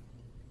for.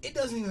 It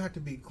doesn't even have to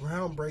be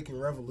groundbreaking,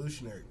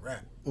 revolutionary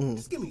rap.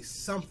 Just give me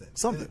something.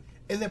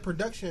 And the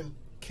production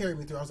carried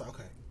me through. I was like,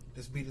 okay,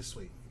 this beat is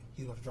sweet.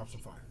 He's about to drop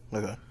some fire.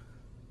 Okay.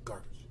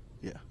 Garbage.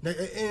 Yeah.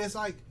 And it's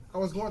like I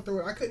was going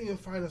through it. I couldn't even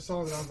find a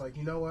song that I was like,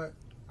 you know what?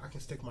 I can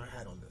stick my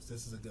hat on this.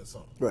 This is a good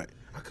song. Right.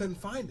 I couldn't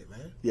find it,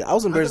 man. Yeah, I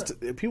was embarrassed.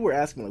 People were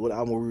asking like what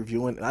album we're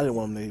reviewing, and I didn't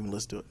want them to even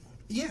listen to it.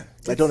 Yeah.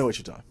 I don't know what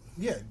you're talking.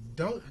 Yeah,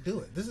 don't do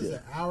it. This is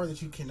an hour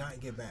that you cannot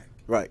get back.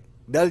 Right.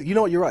 You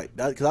know what? You're right.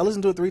 Because I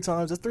listened to it 3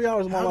 times. That's 3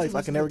 hours of my life.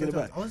 I can never get it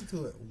back. I listened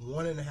to it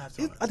 1.5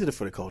 times. I did it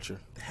for the culture.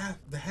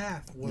 The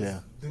half was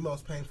the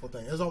most painful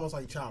thing. It was almost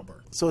like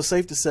childbirth. So it's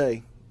safe to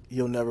say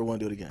you'll never want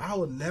to do it again. I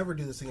will never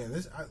do this again.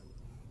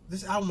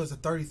 This album is a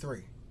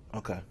 33.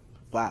 Okay.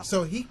 Wow.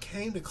 So he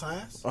came to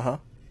class.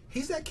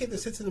 He's that kid that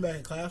sits in the back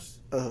of class.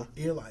 And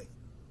you're like,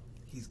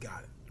 he's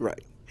got it.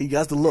 Right. He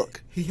has the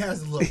look. He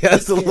has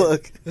the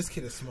look. This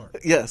kid is smart.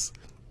 Yes.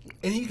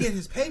 And you get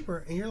his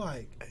paper, and you're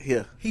like,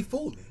 he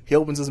fooled me. He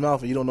opens his mouth,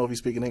 and you don't know if he's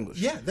speaking English.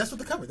 Yeah, that's what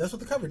the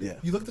cover did. Yeah.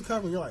 You look at the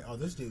cover, and you're like, oh,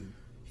 this dude,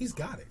 he's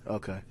got it.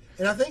 Okay.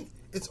 And I think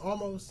it's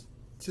almost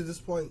to this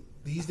point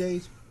these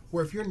days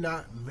where if you're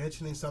not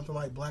mentioning something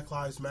like Black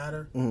Lives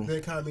Matter, then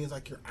it kind of means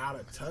like you're out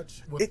of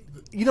touch.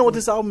 You know what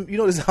this album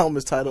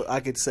is titled? I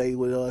could say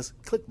with us,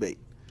 clickbait.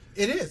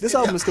 It is. This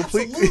album is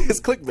complete.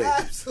 It's clickbait.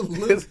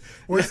 Absolutely.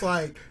 Where it's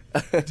like,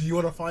 do you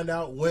want to find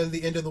out when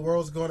the end of the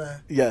world is going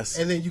to? Yes.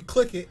 And then you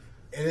click it,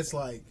 and it's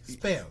like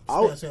spam.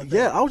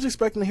 I was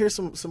expecting to hear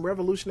some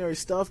revolutionary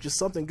stuff, just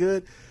something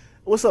good.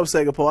 What's up,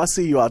 Sega I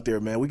see you out there,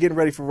 man. We're getting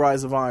ready for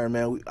Rise of Iron,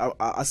 man.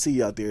 I see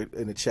you out there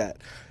in the chat.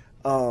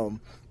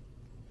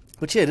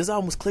 But yeah, this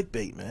album was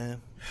clickbait, man.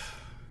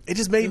 It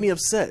just made me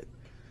upset.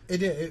 It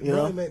did. It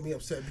really made me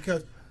upset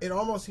because it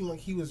almost seemed like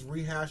he was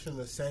rehashing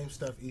the same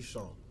stuff each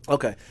song.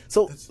 Okay,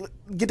 so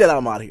get that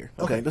album out of here.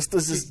 Okay, let's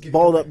just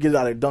ball it up, get it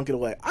out of here, dunk it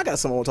away. I got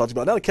something I want to talk to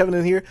you about. Now that Kevin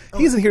in here,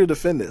 he's in here to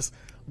defend this.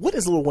 What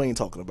is Lil Wayne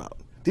talking about?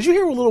 Did you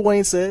hear what Lil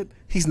Wayne said?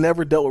 He's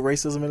never dealt with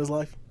racism in his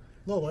life.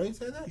 Lil Wayne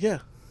said that? Yeah.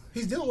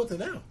 He's dealing with it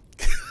now.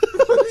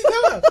 What are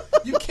you doing?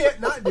 You can't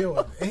not deal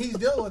with it. And he's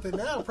dealing with it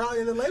now,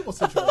 probably in the label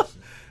situation.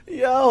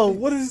 Yo,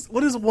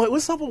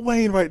 what's up with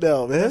Wayne right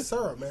now, man? That's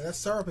syrup, man. That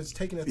syrup is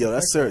taking it. Yo,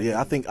 that's syrup. Yeah,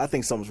 I think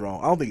something's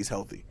wrong. I don't think he's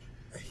healthy.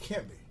 He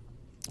can't be.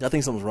 I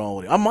think something's wrong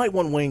with him. I might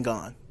want Wayne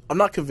gone. I'm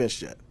not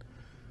convinced yet.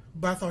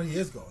 But I thought he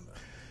is gone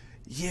though.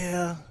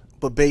 Yeah,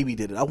 but Baby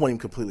did it. I want him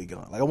completely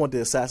gone. Like I want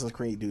the Assassin's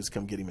Creed dudes to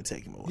come get him and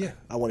take him away. Yeah,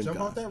 I want him jump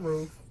gone. off that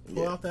roof,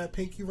 pull out that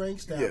pinky ring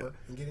stabber,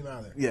 and get him out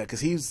of there. Yeah,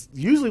 because he's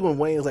usually when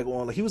Wayne is like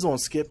on, like he was on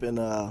Skip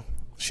and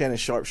Shannon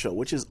Sharp show,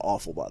 which is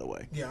awful, by the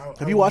way. Yeah,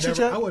 have you watched it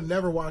yet? I would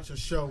never watch a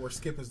show where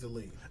Skip is the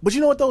lead. But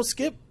you know what though,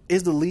 Skip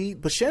is the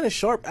lead, but Shannon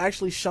Sharp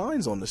actually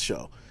shines on the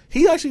show.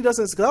 He actually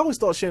doesn't. Because I always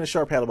thought Shannon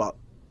Sharp had about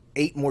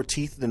 8 more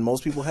teeth than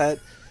most people had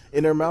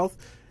in their mouth.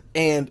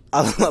 And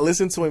I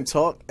listened to him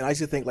talk, and I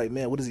used to think, like,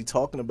 man, what is he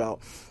talking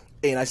about?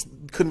 And I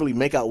couldn't really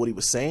make out what he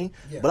was saying.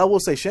 Yeah. But I will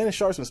say, Shannon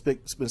Sharp's been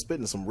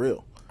spitting some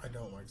real. I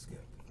don't like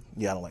Skip.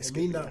 Yeah, I don't like Skip.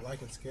 Me not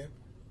liking Skip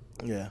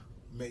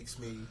makes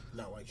me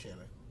not like Shannon.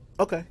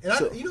 Okay.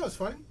 And you know what's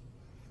funny?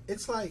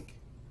 It's like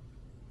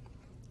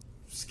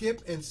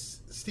Skip and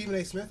Stephen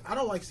A. Smith. I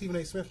don't like Stephen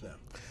A. Smith now.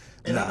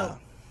 And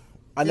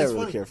I never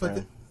really cared for him.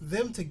 But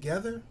them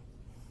together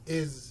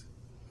is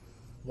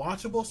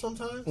watchable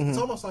sometimes. Mm-hmm. It's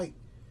almost like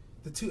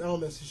the two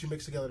elements that you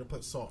mix together to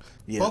put salt.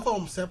 Yeah. Both of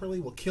them separately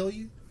will kill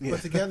you,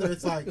 but together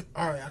it's like,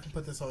 all right, I can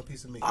put this on a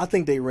piece of meat. I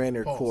think they ran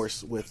their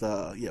course with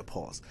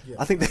pause. Yeah.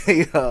 I think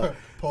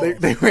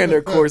they ran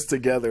their course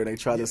together and they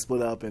tried to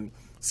split up, and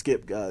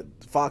Skip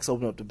Fox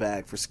opened up the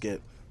bag for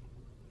Skip,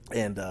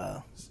 and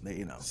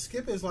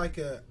Skip is like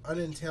a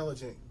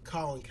unintelligent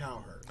Colin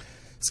Cowherd.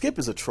 Skip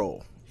is a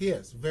troll. He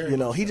is very.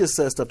 He just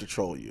says stuff to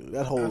troll you.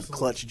 That whole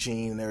clutch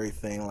gene and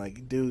everything.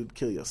 Like, dude,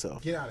 kill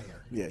yourself. Get out of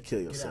here. Yeah, kill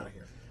yourself. Get out of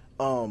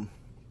here.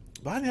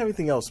 But I didn't have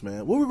anything else,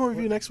 man. What are we going to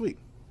review next week?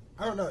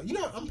 I don't know. You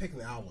know, I'm picking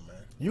the album, man.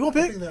 You gonna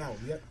pick? I'm picking the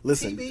album. Yeah.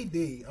 Listen,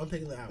 TBD. I'm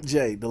picking the album.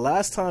 Jay, the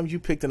last time you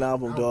picked an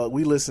album, dog,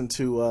 we listened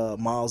to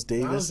Miles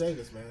Davis. Miles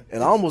Davis, man.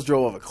 And I almost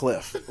drove off a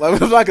cliff.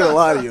 Like, I'm not gonna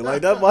lie to you.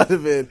 Like, that might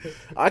have been.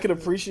 I can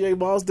appreciate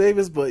Miles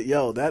Davis, but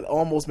yo, that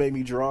almost made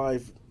me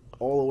drive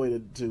all the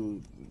way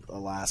to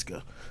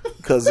Alaska,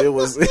 because that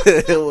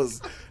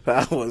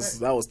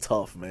was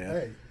tough, man.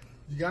 Hey,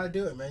 you gotta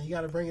do it, man. You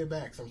gotta bring it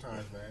back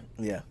sometimes, man.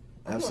 Yeah.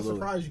 I'm going to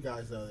surprise you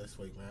guys, though, this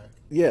week, man.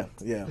 Yeah.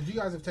 Because you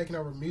guys have taken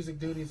over music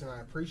duties, and I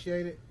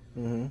appreciate it.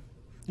 Mm-hmm.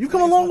 You've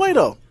come a long way,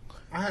 though.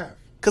 I have.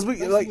 Because we,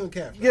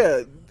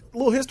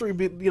 little history,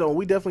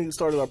 we definitely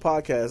started our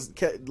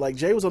podcast. Like,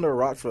 Jay was under a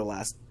rock for the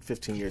last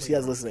 15 years. He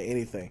hasn't listened to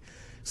anything.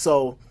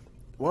 So,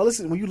 when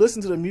you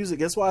listen to the music,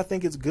 that's why I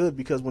think it's good,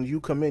 because when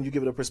you come in, you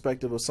give it a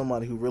perspective of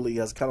somebody who really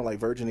has kind of like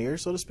virgin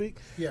ears, so to speak.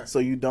 Yeah. So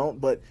you don't,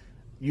 but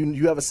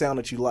you have a sound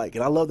that you like.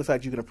 And I love the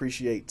fact you can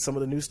appreciate some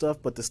of the new stuff,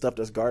 but the stuff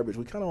that's garbage,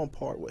 we kind of on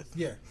par with.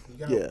 Yeah.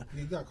 You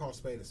got to call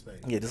spade a spade.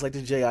 Yeah, just like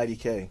the Jay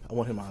IDK. I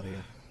want him out of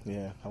here.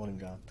 Yeah, I want him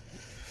gone.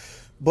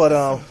 But,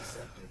 that's so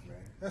deceptive, man.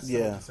 That's so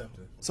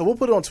deceptive. So we'll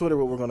put it on Twitter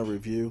what we're going to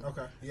review.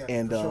 Okay, yeah,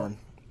 and, for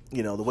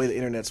sure. The way the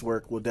internets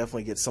work, we'll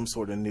definitely get some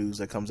sort of news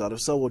that comes out.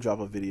 If so, we'll drop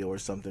a video or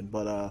something.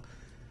 But,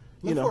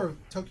 look for a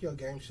Tokyo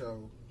Game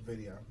Show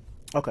video.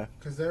 Okay.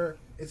 Because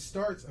it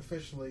starts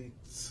officially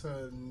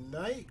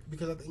tonight,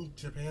 because I think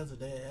Japan's a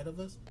day ahead of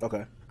us.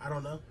 Okay. I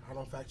don't know. I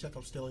don't fact check.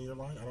 I'm still in your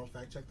line. I don't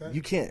fact check that.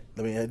 You can't.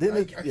 I mean, I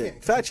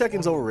can't. Fact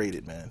checking's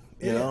overrated, man.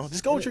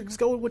 Just go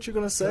with what you're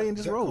gonna say and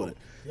just roll with it.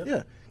 Yep.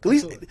 Yeah. At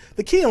least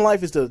the key in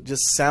life is to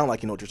just sound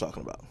like you know what you're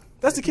talking about.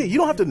 That's the key. You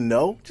don't have to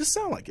know. Just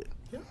sound like it.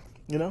 Yep.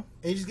 And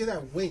you just get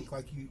that wink,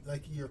 like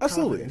you're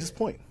absolutely, and just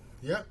point.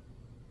 Yep.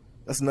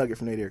 That's a nugget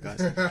from Nadir,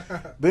 guys.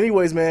 But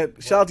anyways, man,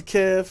 shout out to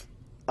Kev.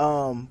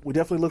 We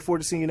definitely look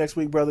forward to seeing you next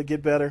week, brother.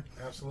 Get better.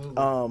 Absolutely.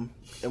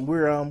 And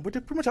we're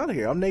pretty much out of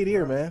here. I'm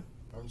Nadir, man.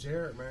 I'm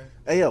Jared, man.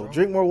 Hey, yo,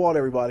 drink more water,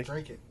 everybody.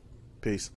 Drink it. Peace.